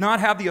 if it does not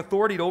have the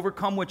authority to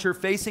overcome what you're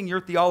facing,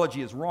 your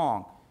theology is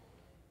wrong.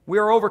 We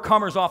are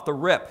overcomers off the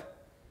rip.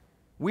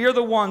 We are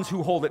the ones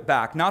who hold it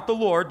back, not the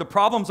Lord. The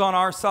problem's on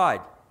our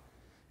side.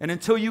 And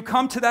until you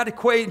come to that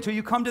equation, until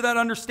you come to that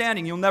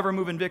understanding, you'll never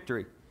move in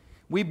victory.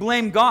 We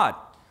blame God.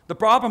 The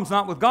problem's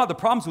not with God. The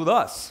problem's with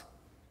us.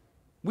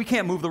 We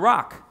can't move the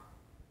rock.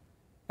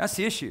 That's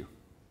the issue.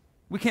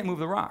 We can't move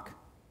the rock.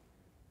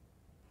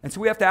 And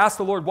so we have to ask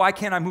the Lord, why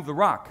can't I move the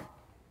rock?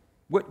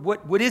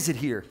 What is it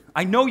here?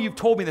 I know you've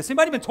told me this.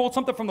 Anybody been told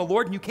something from the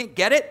Lord and you can't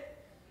get it?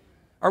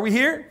 Are we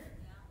here?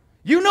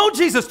 You know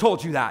Jesus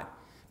told you that,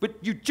 but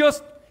you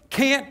just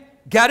can't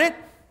get it?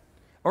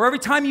 Or every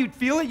time you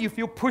feel it, you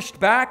feel pushed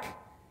back,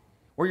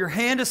 or your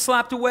hand is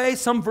slapped away,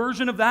 some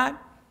version of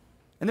that.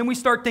 And then we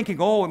start thinking,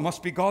 oh, it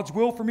must be God's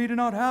will for me to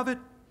not have it.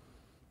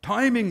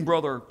 Timing,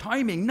 brother,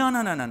 timing. No.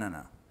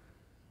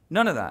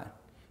 None of that.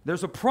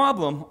 There's a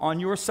problem on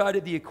your side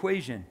of the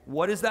equation.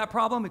 What is that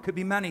problem? It could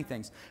be many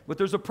things. But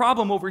there's a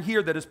problem over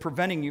here that is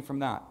preventing you from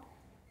that.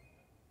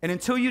 And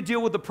until you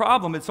deal with the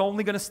problem, it's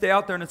only going to stay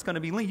out there and it's going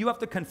to be linked. You have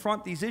to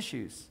confront these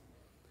issues.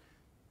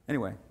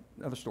 Anyway,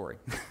 another story.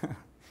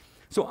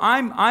 So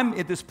I'm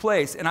at this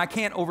place and I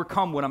can't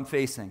overcome what I'm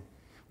facing.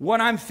 What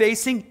I'm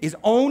facing is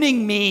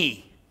owning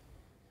me.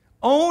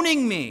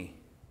 Owning me.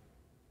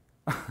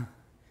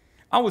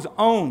 I was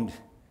owned.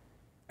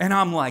 And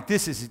I'm like,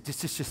 this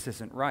just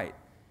isn't right.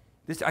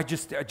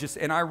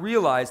 And I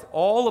realized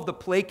all of the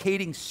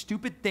placating,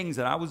 stupid things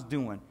that I was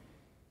doing.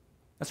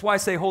 That's why I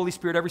say Holy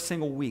Spirit every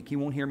single week. You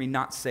won't hear me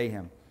not say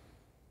Him.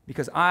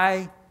 Because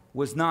I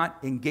was not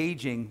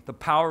engaging the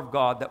power of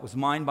God that was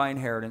mine by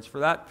inheritance for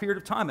that period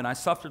of time, and I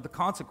suffered the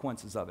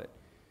consequences of it.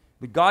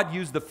 But God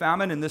used the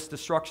famine and this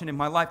destruction in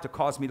my life to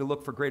cause me to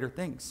look for greater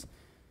things.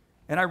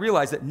 And I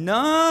realized that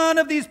none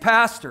of these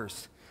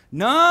pastors,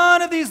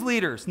 none of these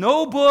leaders,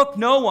 no book,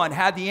 no one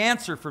had the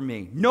answer for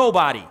me.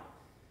 Nobody.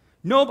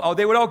 No,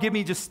 they would all give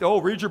me just,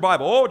 read your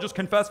Bible. Just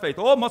confess faith.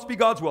 It must be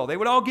God's will. They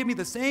would all give me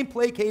the same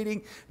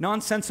placating,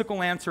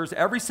 nonsensical answers,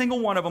 every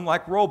single one of them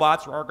like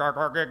robots. They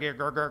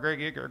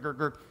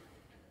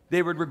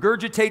would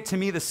regurgitate to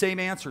me the same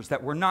answers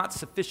that were not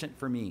sufficient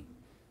for me.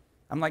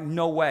 I'm like,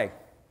 no way.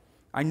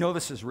 I know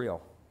this is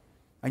real.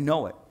 I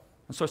know it.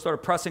 And so I started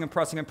pressing.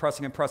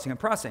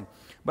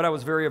 But I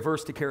was very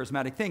averse to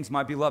charismatic things.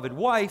 My beloved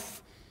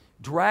wife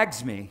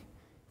drags me,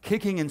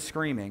 kicking and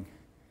screaming,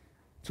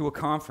 to a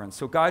conference.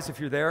 So guys, if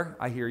you're there,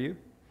 I hear you.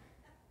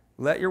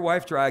 Let your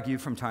wife drag you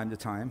from time to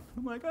time.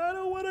 I'm like, I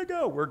don't want to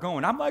go. We're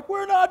going. I'm like,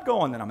 we're not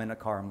going. Then I'm in the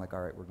car. I'm like,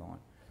 all right, we're going.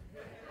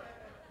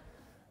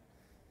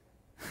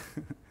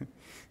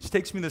 She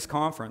takes me to this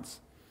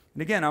conference.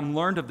 And again, I'm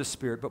learned of the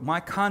Spirit, but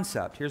my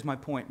concept, here's my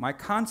point, my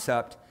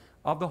concept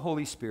of the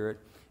Holy Spirit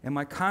and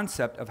my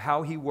concept of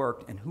how He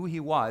worked and who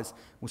He was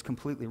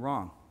completely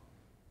wrong.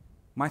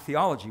 My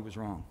theology was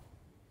wrong.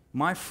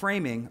 My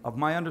framing of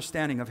my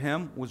understanding of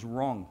Him was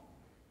wrong.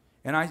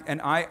 And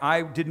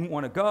I didn't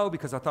want to go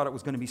because I thought it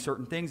was going to be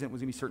certain things, and it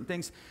was going to be certain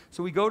things.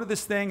 So we go to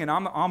this thing, and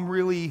I'm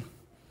really,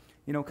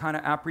 kind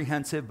of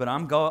apprehensive, but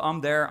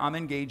I'm there, I'm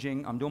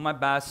engaging, I'm doing my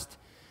best.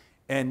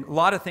 And a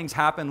lot of things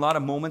happened, a lot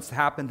of moments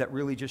happened that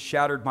really just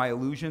shattered my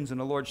illusions, and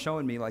the Lord's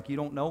showing me, like, you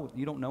don't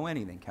know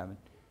anything, Kevin.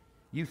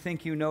 You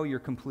think you know, you're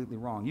completely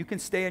wrong. You can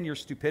stay in your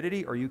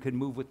stupidity, or you can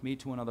move with me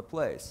to another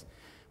place.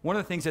 One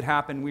of the things that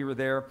happened, we were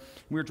there,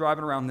 we were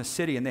driving around the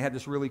city, and they had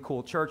this really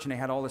cool church, and they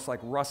had all this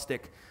like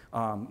rustic,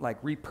 like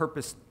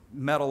repurposed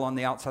metal on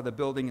the outside of the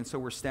building, and so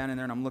we're standing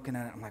there, and I'm looking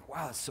at it, I'm like,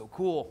 wow, that's so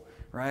cool,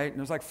 right? And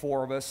there's like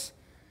 4 of us.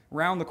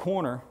 Around the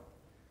corner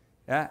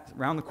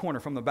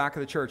from the back of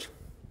the church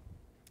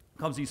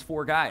comes these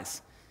 4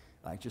 guys,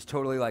 like just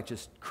totally like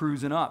just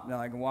cruising up, and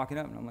like walking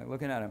up, and I'm like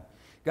looking at him.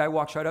 Guy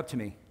walks right up to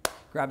me,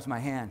 grabs my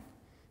hand,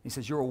 he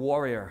says, you're a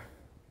warrior.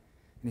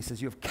 And he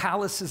says, you have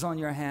calluses on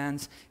your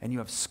hands and you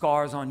have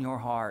scars on your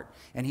heart.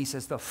 And he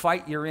says, the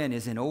fight you're in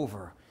isn't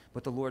over,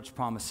 but the Lord's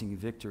promising you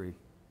victory.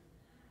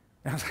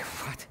 And I was like,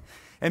 what?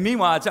 And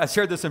meanwhile, I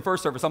shared this in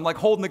first service. I'm like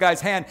holding the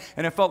guy's hand,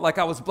 and it felt like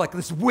I was like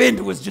this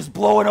wind was just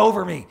blowing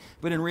over me.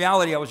 But in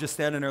reality, I was just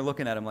standing there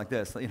looking at him like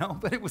this, you know.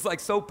 But it was like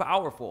so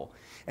powerful.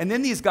 And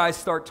then these guys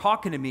start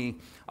talking to me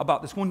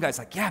about this. One guy's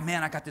like, yeah,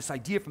 man, I got this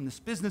idea from this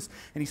business.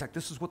 And he's like,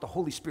 this is what the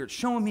Holy Spirit's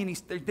showing me.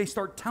 And they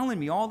start telling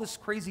me all this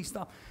crazy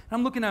stuff. And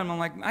I'm looking at them, I'm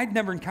like, I'd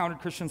never encountered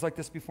Christians like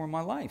this before in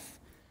my life.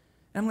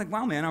 And I'm like,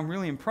 wow, man, I'm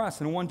really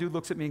impressed. And one dude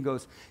looks at me and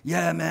goes,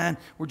 yeah, man,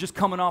 we're just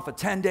coming off a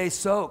 10-day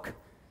soak.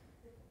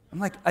 I'm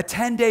like, a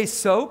 10-day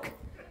soak?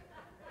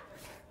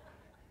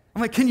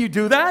 I'm like, can you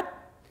do that?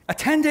 A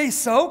 10-day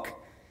soak?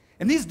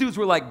 And these dudes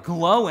were like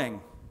glowing,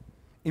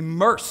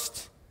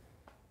 immersed,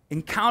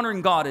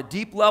 encountering God at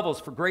deep levels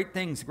for great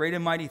things, great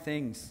and mighty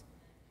things.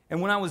 And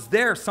when I was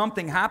there,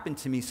 something happened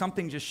to me.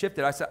 Something just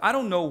shifted. I said, I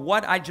don't know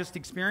what I just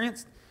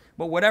experienced,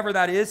 but whatever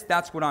that is,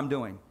 that's what I'm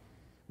doing.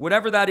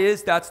 Whatever that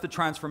is, that's the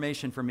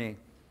transformation for me.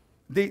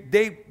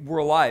 They were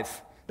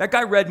alive. That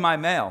guy read my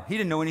mail. He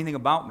didn't know anything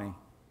about me. He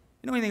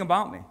didn't know anything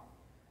about me.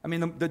 I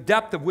mean, the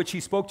depth of which he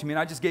spoke to me, and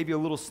I just gave you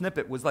a little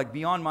snippet, was like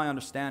beyond my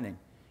understanding.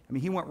 I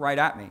mean, he went right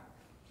at me,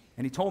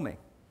 and he told me.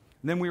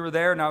 And then we were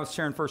there, and I was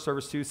sharing first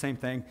service too, same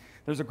thing.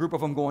 There's a group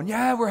of them going,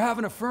 yeah, we're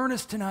having a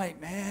furnace tonight,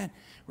 man.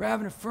 We're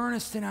having a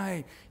furnace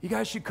tonight. You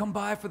guys should come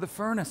by for the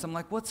furnace. I'm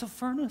like, what's a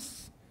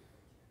furnace?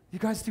 You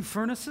guys do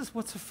furnaces?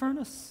 What's a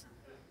furnace?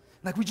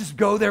 Like, we just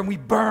go there and we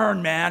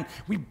burn, man.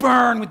 We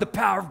burn with the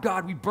power of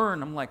God. We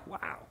burn. I'm like,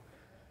 wow.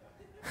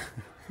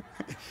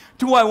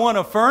 Do I want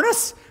a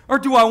furnace or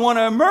do I want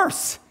to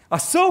immerse? A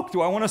soak.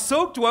 Do I want to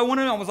soak? Do I want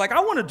to? I was like,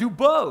 I want to do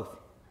both.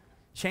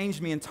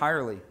 Changed me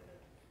entirely.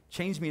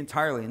 Changed me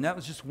entirely. And that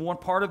was just one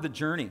part of the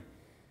journey.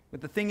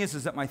 But the thing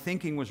is that my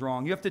thinking was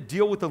wrong. You have to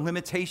deal with the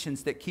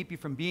limitations that keep you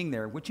from being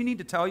there. What you need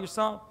to tell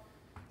yourself,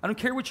 I don't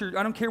care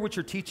what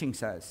your teaching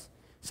says.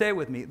 Say it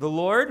with me. The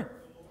Lord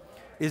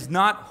is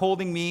not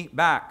holding me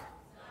back.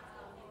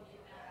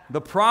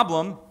 The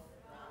problem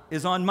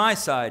is on my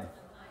side.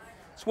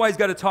 That's why he's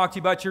got to talk to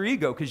you about your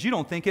ego, because you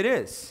don't think it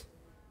is.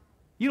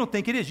 You don't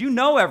think it is. You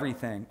know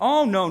everything.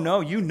 Oh,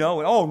 no, you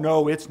know it. Oh,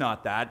 no, it's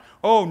not that.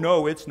 Oh,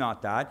 no, it's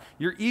not that.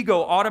 Your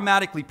ego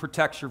automatically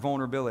protects your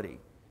vulnerability.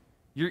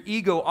 Your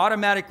ego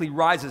automatically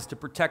rises to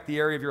protect the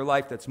area of your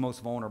life that's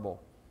most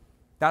vulnerable.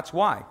 That's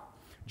why.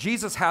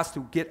 Jesus has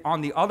to get on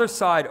the other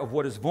side of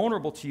what is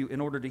vulnerable to you in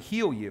order to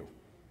heal you.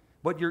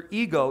 But your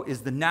ego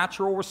is the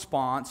natural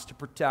response to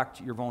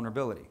protect your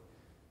vulnerability.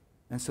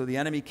 And so the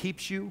enemy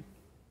keeps you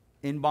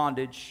in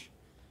bondage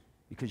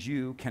because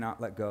you cannot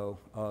let go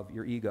of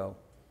your ego.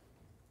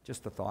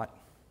 Just a thought.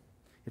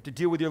 You have to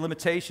deal with your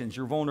limitations,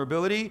 your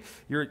vulnerability,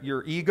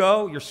 your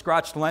ego, your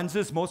scratched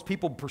lenses. Most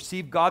people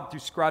perceive God through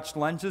scratched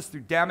lenses,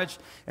 through damage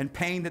and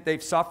pain that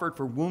they've suffered,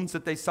 for wounds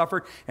that they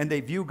suffered, and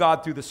they view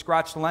God through the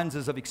scratched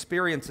lenses of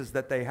experiences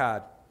that they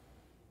had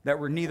that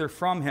were neither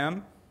from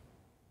Him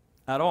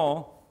at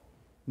all,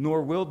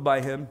 nor willed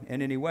by Him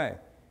in any way.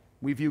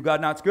 We view God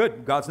not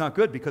good. God's not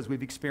good because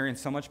we've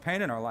experienced so much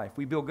pain in our life.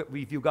 We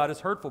view God as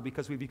hurtful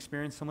because we've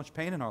experienced so much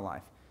pain in our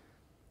life.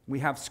 We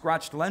have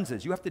scratched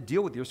lenses. You have to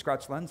deal with your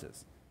scratched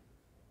lenses.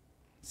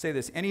 Say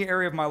this, any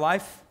area of my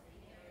life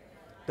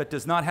that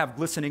does not have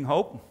glistening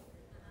hope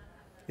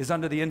is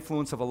under the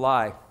influence of a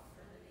lie.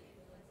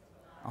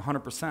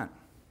 100%.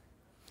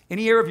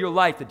 Any area of your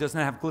life that does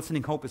not have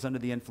glistening hope is under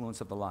the influence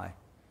of a lie.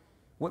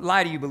 What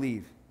lie do you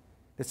believe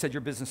that said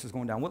your business is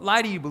going down? What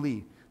lie do you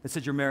believe that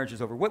said your marriage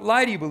is over? What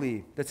lie do you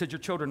believe that said your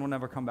children will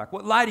never come back?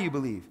 What lie do you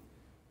believe?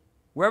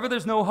 Wherever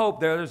there's no hope,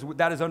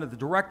 that is under the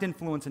direct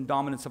influence and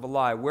dominance of a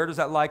lie. Where does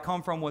that lie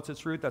come from? What's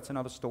its root? That's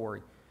another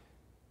story.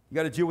 You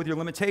got to deal with your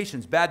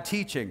limitations. Bad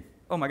teaching.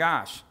 Oh my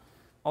gosh.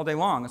 All day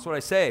long. That's what I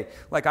say.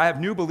 Like, I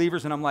have new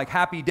believers and I'm like,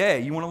 happy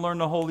day. You want to learn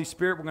the Holy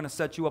Spirit? We're going to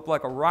set you up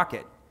like a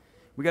rocket.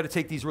 We got to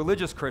take these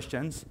religious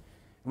Christians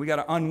and we got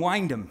to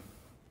unwind them.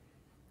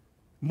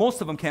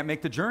 Most of them can't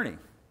make the journey.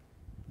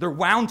 They're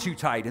wound too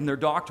tight in their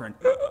doctrine.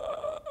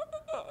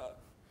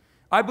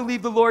 I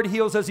believe the Lord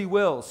heals as He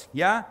wills.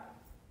 Yeah?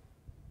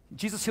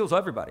 Jesus heals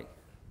everybody.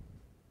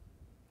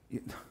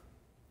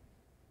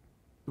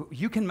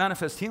 You can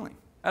manifest healing.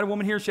 I had a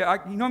woman here,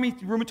 you know me,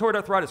 rheumatoid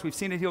arthritis. We've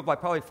seen it healed like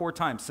probably 4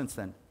 times since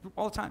then.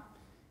 All the time.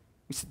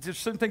 There's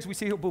certain things we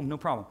see healed, boom, no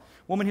problem.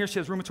 Woman here, she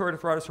has rheumatoid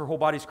arthritis. Her whole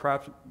body's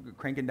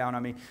cranking down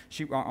on me.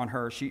 She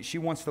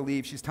wants to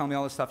leave. She's telling me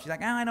all this stuff. She's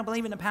like, I don't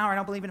believe in the power. I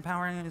don't believe in the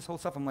power and this whole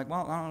stuff. I'm like,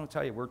 well, I don't know what to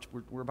tell you.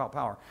 We're about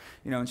power.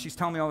 You know, and she's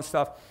telling me all this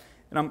stuff.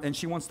 And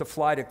she wants to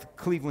fly to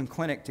Cleveland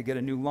Clinic to get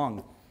a new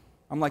lung.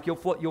 I'm like, you'll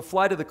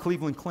fly to the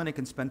Cleveland Clinic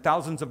and spend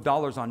thousands of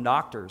dollars on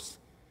doctors.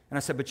 And I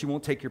said, but you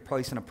won't take your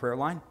place in a prayer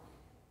line?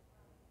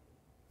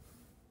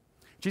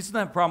 Jesus doesn't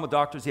have a problem with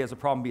doctors. He has a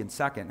problem being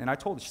second. And I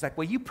told her, she's like,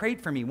 well, you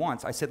prayed for me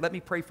once. I said, let me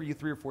pray for you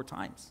 3 or 4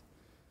 times.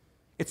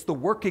 It's the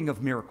working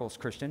of miracles,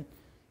 Christian.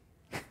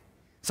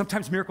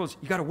 Sometimes miracles,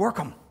 you got to work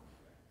them.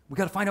 We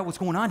got to find out what's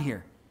going on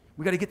here.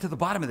 We got to get to the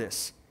bottom of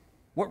this.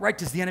 What right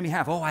does the enemy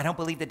have? Oh, I don't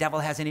believe the devil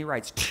has any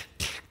rights.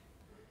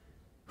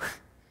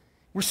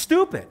 We're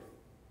stupid.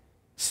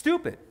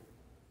 Stupid.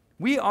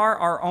 We are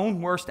our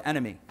own worst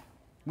enemy.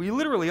 We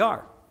literally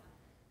are.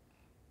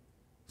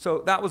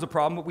 So that was a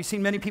problem, but we've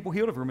seen many people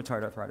healed of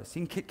rheumatoid arthritis.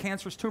 Seen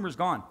cancerous tumors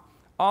gone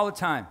all the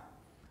time.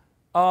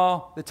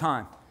 All the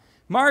time.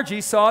 Margie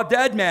saw a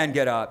dead man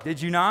get up,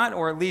 did you not?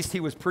 Or at least he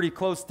was pretty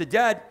close to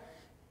dead.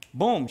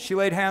 Boom, she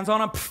laid hands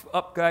on him, pff,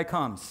 up guy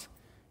comes.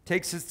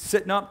 Takes his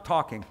sitting up,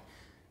 talking.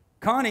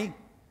 Connie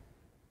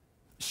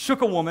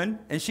shook a woman,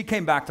 and she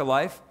came back to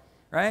life,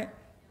 right?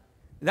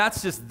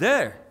 That's just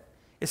there.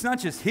 It's not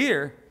just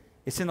here,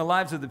 it's in the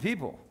lives of the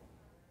people.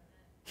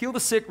 Heal the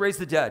sick, raise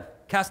the dead,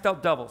 cast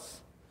out devils,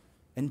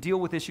 and deal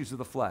with issues of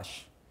the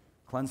flesh.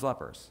 Cleanse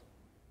lepers.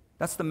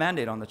 That's the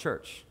mandate on the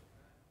church.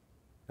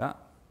 Yeah?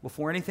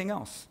 Before anything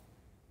else.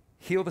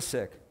 Heal the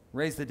sick,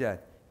 raise the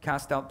dead,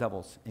 cast out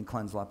devils, and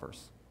cleanse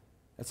lepers.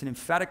 That's an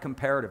emphatic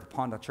imperative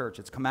upon the church.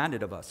 It's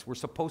commanded of us. We're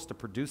supposed to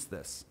produce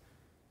this.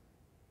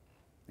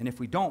 And if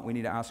we don't, we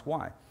need to ask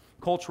why.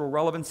 Cultural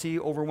relevancy,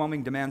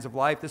 overwhelming demands of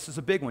life. This is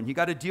a big one. You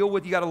got to deal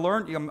with, you got to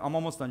learn. I'm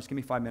almost done. Just give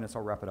me 5 minutes.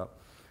 I'll wrap it up.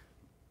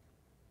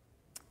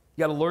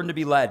 You got to learn to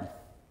be led.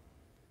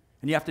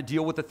 And you have to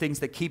deal with the things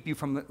that keep you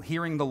from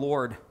hearing the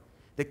Lord,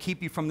 that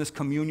keep you from this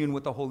communion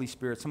with the Holy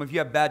Spirit. Some of you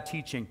have bad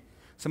teaching.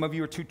 Some of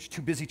you are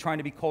too busy trying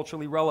to be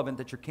culturally relevant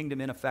that your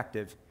kingdom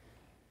ineffective.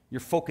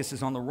 Your focus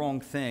is on the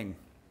wrong thing.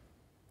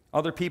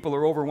 Other people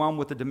are overwhelmed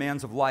with the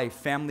demands of life.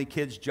 Family,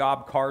 kids,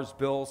 job, cars,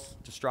 bills,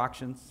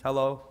 distractions.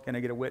 Hello, can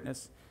I get a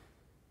witness?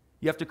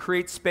 You have to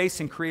create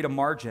space and create a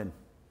margin.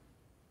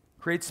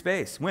 Create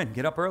space. When?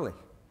 Get up early.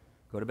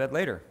 Go to bed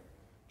later.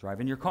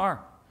 Drive in your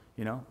car.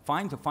 You know,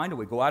 find a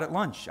way. Go out at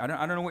lunch. I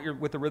don't know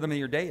what the rhythm of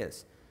your day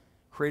is.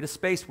 Create a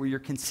space where you're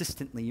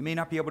consistently. You may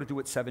not be able to do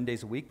it 7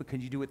 days a week, but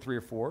can you do it 3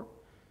 or 4?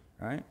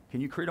 Right?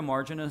 Can you create a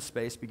margin and a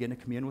space, begin to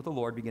commune with the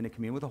Lord, begin to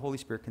commune with the Holy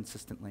Spirit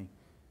consistently?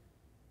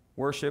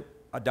 Worship,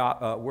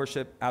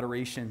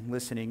 adoration,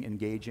 listening,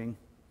 engaging.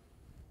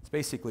 It's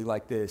basically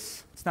like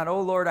this. It's not,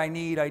 oh, Lord, I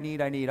need.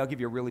 I'll give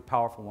you a really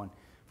powerful one.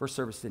 First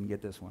service didn't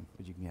get this one,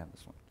 but you can have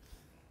this one.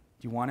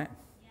 Do you want it?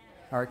 Yeah.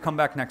 All right, come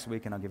back next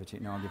week and I'll give it to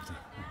you. No, I'll give it to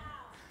you.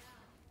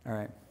 All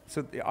right,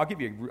 so I'll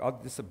give you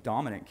this is a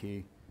dominant key.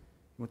 You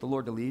want the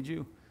Lord to lead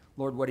you?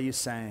 Lord, what are you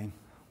saying?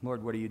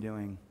 Lord, what are you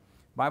doing?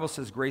 The Bible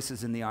says grace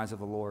is in the eyes of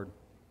the Lord.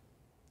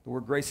 The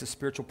word grace is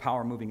spiritual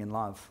power moving in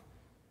love.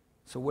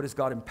 So what is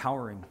God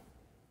empowering?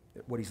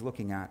 What he's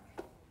looking at.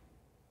 The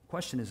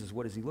question is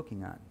what is he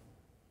looking at?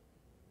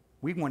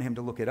 We want him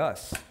to look at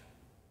us.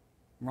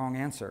 Wrong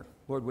answer.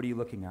 Lord, what are you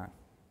looking at?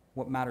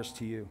 What matters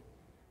to you?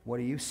 What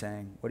are you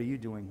saying? What are you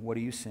doing? What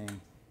are you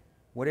seeing?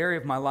 What area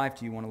of my life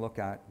do you want to look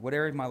at? What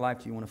area of my life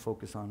do you want to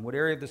focus on? What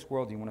area of this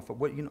world do you want to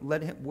focus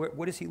on?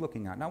 What is he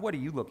looking at? Now, what are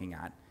you looking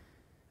at?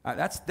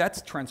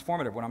 That's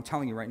transformative, what I'm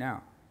telling you right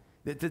now.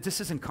 This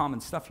isn't common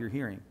stuff you're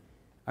hearing.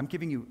 I'm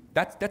giving you,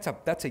 that's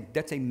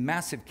a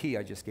massive key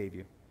I just gave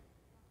you.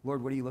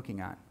 Lord, what are you looking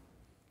at?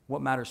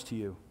 What matters to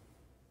you?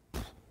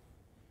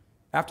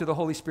 After the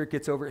Holy Spirit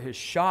gets over his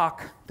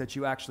shock that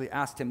you actually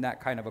asked him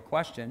that kind of a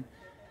question,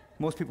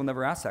 most people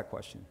never ask that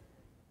question.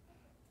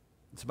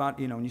 It's about,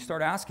 when you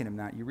start asking him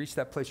that, you reach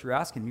that place you're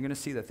asking, you're going to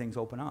see that things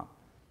open up.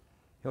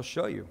 He'll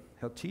show you.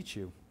 He'll teach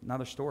you.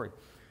 Another story.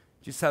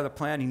 Jesus had a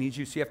plan. He needs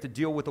you. So you have to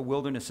deal with the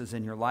wildernesses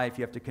in your life.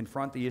 You have to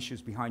confront the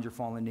issues behind your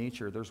fallen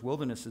nature. There's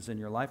wildernesses in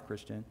your life,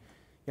 Christian.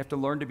 You have to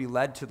learn to be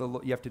led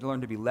you have to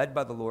learn to be led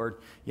by the Lord.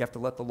 You have to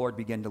let the Lord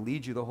begin to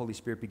lead you, the Holy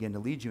Spirit begin to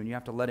lead you, and you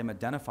have to let him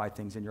identify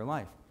things in your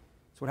life.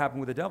 That's what happened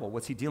with the devil.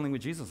 What's he dealing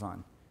with Jesus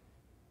on?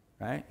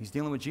 Right? He's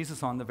dealing with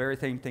Jesus on the very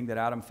same thing that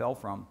Adam fell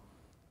from.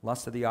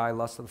 Lust of the eye,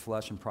 lust of the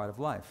flesh, and pride of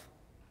life.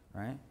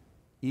 Right?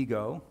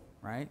 Ego,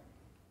 right?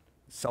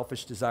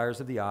 Selfish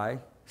desires of the eye,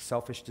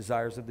 selfish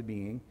desires of the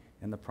being,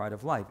 and the pride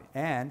of life.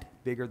 And,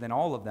 bigger than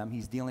all of them,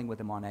 he's dealing with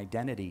him on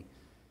identity.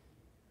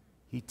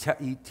 He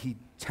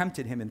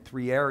tempted him in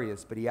 3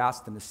 areas, but he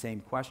asked him the same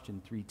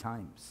question 3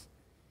 times.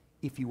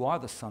 If you are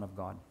the Son of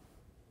God,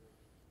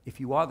 if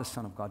you are the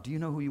Son of God, do you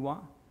know who you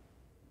are?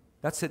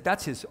 That's it.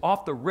 That's his,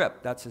 off the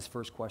rip, that's his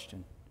first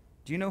question.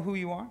 Do you know who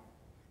you are?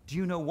 Do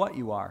you know what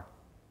you are?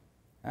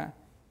 Huh?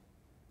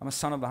 I'm a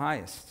son of the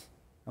highest.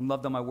 I'm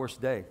loved on my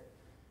worst day.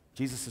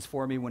 Jesus is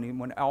for me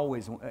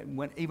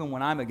even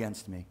when I'm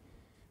against me.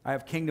 I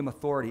have kingdom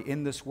authority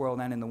in this world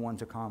and in the one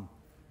to come.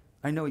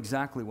 I know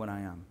exactly what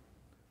I am.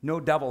 No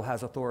devil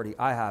has authority.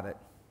 I have it.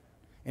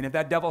 And if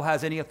that devil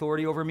has any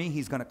authority over me,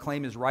 he's going to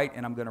claim his right,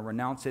 and I'm going to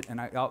renounce it. And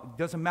it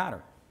doesn't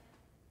matter.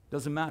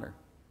 Doesn't matter.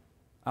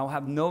 I'll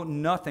have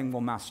nothing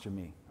will master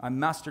me. I'm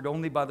mastered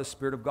only by the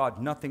Spirit of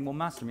God. Nothing will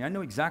master me. I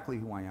know exactly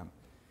who I am.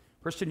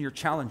 Christian, you're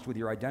challenged with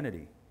your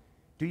identity.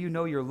 Do you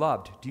know you're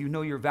loved? Do you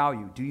know your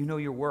value? Do you know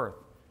your worth?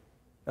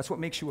 That's what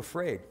makes you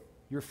afraid.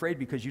 You're afraid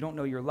because you don't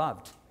know you're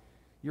loved.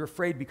 You're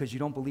afraid because you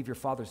don't believe your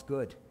Father's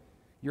good.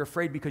 You're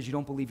afraid because you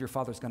don't believe your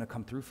Father's going to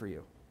come through for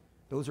you.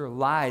 Those are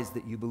lies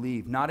that you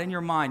believe, not in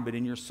your mind, but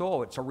in your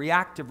soul. It's a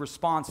reactive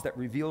response that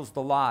reveals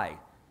the lie.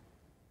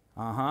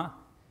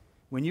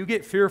 When you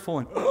get fearful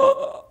and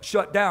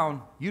shut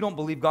down, you don't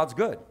believe God's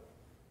good.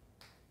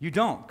 You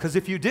don't, because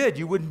if you did,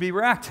 you wouldn't be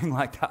reacting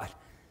like that.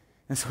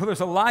 And so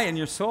there's a lie in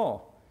your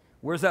soul.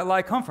 Where's that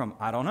lie come from?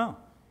 I don't know.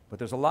 But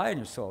there's a lie in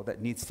your soul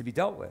that needs to be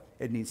dealt with.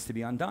 It needs to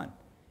be undone.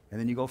 And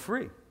then you go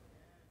free.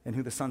 And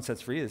who the Son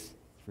sets free is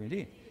free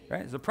indeed. Right?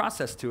 There's a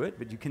process to it,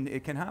 but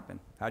it can happen.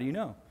 How do you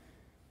know?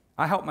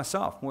 I help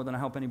myself more than I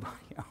help anybody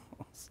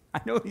else. I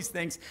know these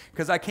things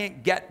because I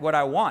can't get what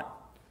I want.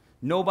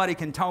 Nobody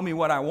can tell me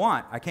what I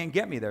want. I can't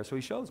get me there, so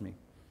he shows me.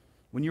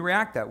 When you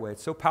react that way,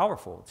 it's so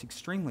powerful. It's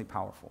extremely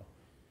powerful.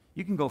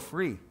 You can go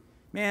free.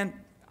 Man,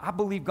 I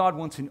believe God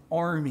wants an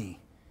army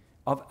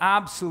of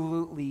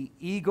absolutely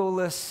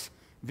egoless,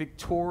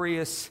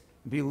 victorious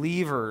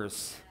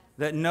believers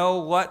that know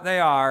what they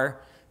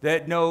are,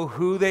 that know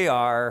who they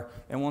are,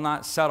 and will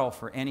not settle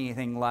for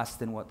anything less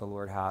than what the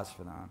Lord has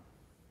for them,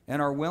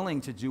 and are willing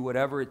to do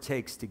whatever it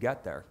takes to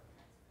get there,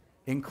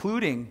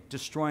 including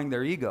destroying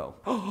their ego.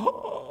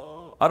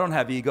 I don't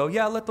have ego.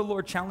 Yeah, let the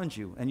Lord challenge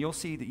you, and you'll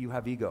see that you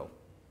have ego.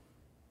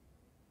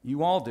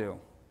 You all do,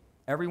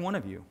 every one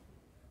of you.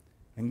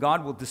 And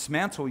God will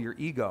dismantle your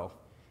ego.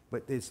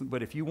 But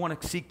if you want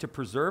to seek to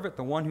preserve it,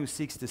 the one who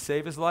seeks to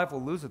save his life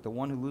will lose it. The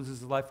one who loses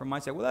his life for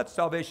mine say, well, that's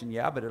salvation.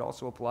 Yeah, but it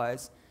also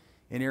applies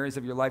in areas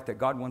of your life that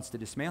God wants to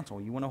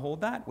dismantle. You want to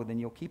hold that? Well, then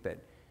you'll keep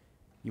it.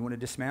 You want to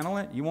dismantle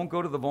it? You won't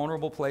go to the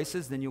vulnerable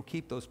places, then you'll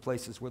keep those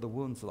places where the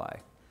wounds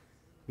lie.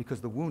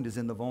 Because the wound is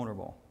in the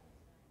vulnerable.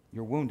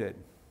 You're wounded.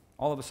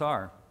 All of us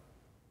are.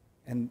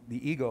 And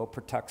the ego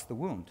protects the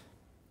wound.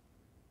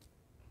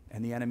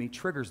 And the enemy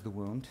triggers the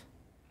wound,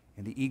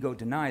 and the ego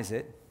denies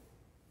it.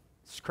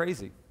 It's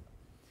crazy.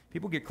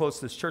 People get close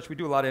to this church. We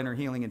do a lot of inner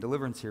healing and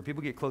deliverance here.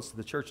 People get close to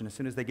the church, and as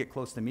soon as they get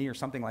close to me or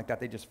something like that,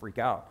 they just freak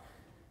out.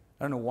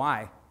 I don't know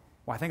why.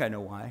 Well, I think I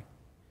know why.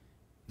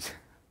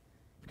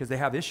 Because they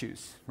have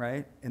issues,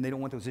 right? And they don't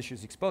want those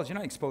issues exposed. You're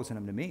not exposing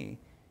them to me.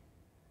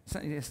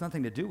 It's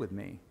nothing to do with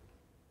me.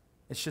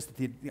 It's just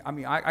that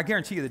I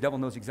guarantee you the devil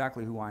knows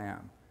exactly who I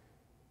am.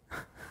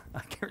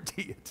 I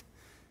guarantee it.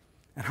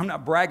 And I'm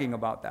not bragging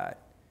about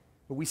that.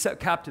 But we set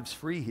captives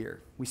free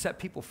here. We set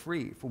people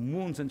free from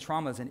wounds and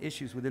traumas and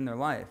issues within their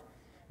life.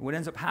 And what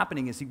ends up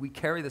happening is we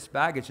carry this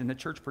baggage and the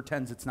church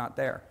pretends it's not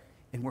there.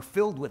 And we're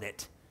filled with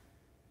it.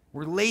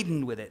 We're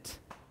laden with it.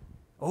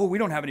 Oh, we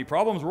don't have any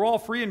problems. We're all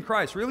free in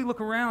Christ. Really, look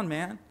around,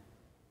 man.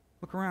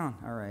 Look around.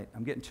 All right,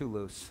 I'm getting too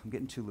loose. I'm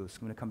going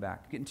to come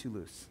back. I'm getting too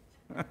loose.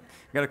 I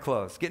got to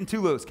close. Getting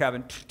too loose,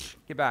 Kevin.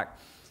 Get back.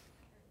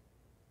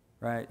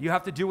 Right? You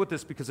have to deal with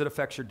this because it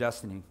affects your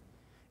destiny.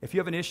 If you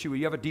have an issue,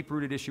 you have a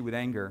deep-rooted issue with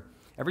anger,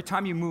 every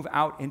time you move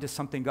out into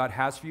something God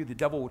has for you, the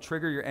devil will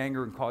trigger your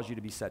anger and cause you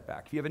to be set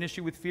back. If you have an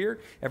issue with fear,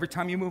 every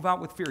time you move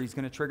out with fear, he's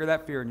going to trigger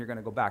that fear and you're going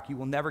to go back. You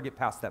will never get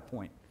past that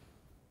point.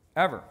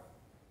 Ever.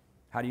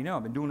 How do you know?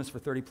 I've been doing this for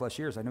 30 plus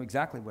years. I know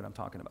exactly what I'm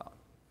talking about.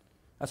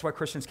 That's why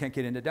Christians can't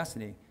get into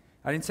destiny.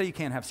 I didn't say you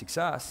can't have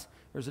success.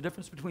 There's a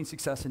difference between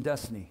success and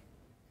destiny.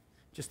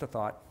 Just a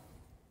thought.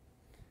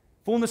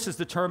 Fullness is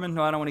determined.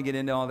 No, I don't want to get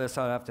into all this.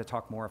 I'll have to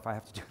talk more if I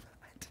have to do that.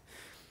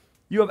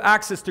 You have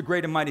access to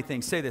great and mighty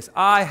things. Say this.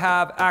 I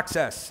have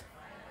access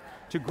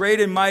to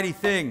great and mighty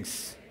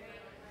things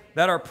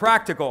that are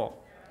practical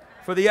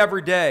for the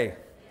everyday.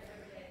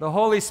 The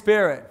Holy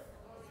Spirit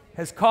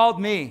has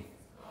called me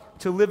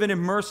to live an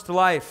immersed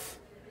life.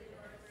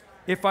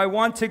 If I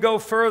want to go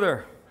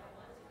further,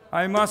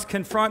 I must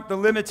confront the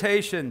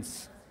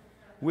limitations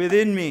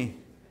within me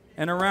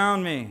and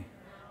around me.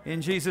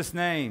 In Jesus'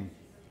 name,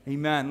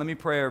 amen. Let me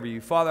pray over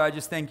you. Father, I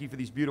just thank you for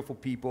these beautiful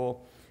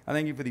people. I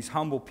thank you for these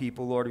humble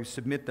people, Lord, who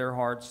submit their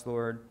hearts,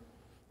 Lord.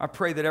 I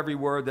pray that every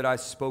word that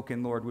I've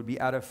spoken, Lord, would be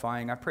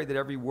edifying. I pray that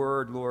every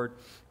word, Lord,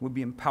 would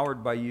be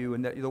empowered by you,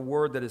 and that the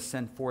word that is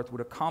sent forth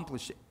would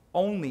accomplish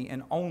only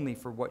and only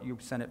for what you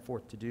sent it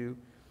forth to do,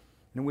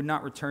 and it would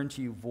not return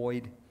to you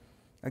void.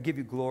 I give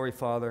you glory,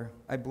 Father.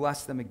 I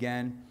bless them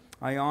again.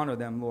 I honor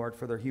them, Lord,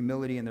 for their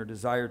humility and their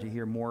desire to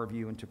hear more of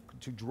you and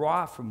to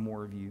draw from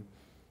more of you.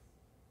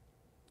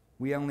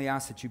 We only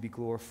ask that you be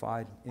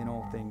glorified in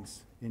all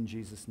things, in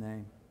Jesus'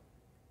 name.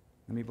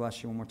 Let me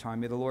bless you one more time.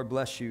 May the Lord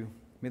bless you.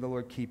 May the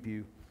Lord keep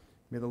you.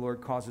 May the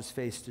Lord cause his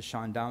face to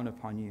shine down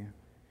upon you.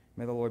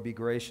 May the Lord be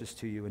gracious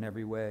to you in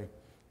every way.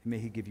 And may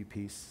he give you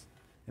peace.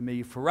 And may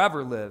you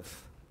forever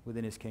live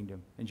within his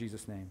kingdom. In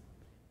Jesus' name.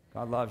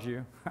 God loves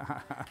you.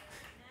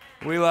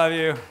 We love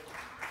you.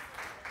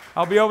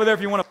 I'll be over there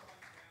if you want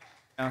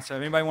to. So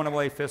if anybody want to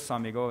lay fists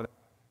on me, go over there.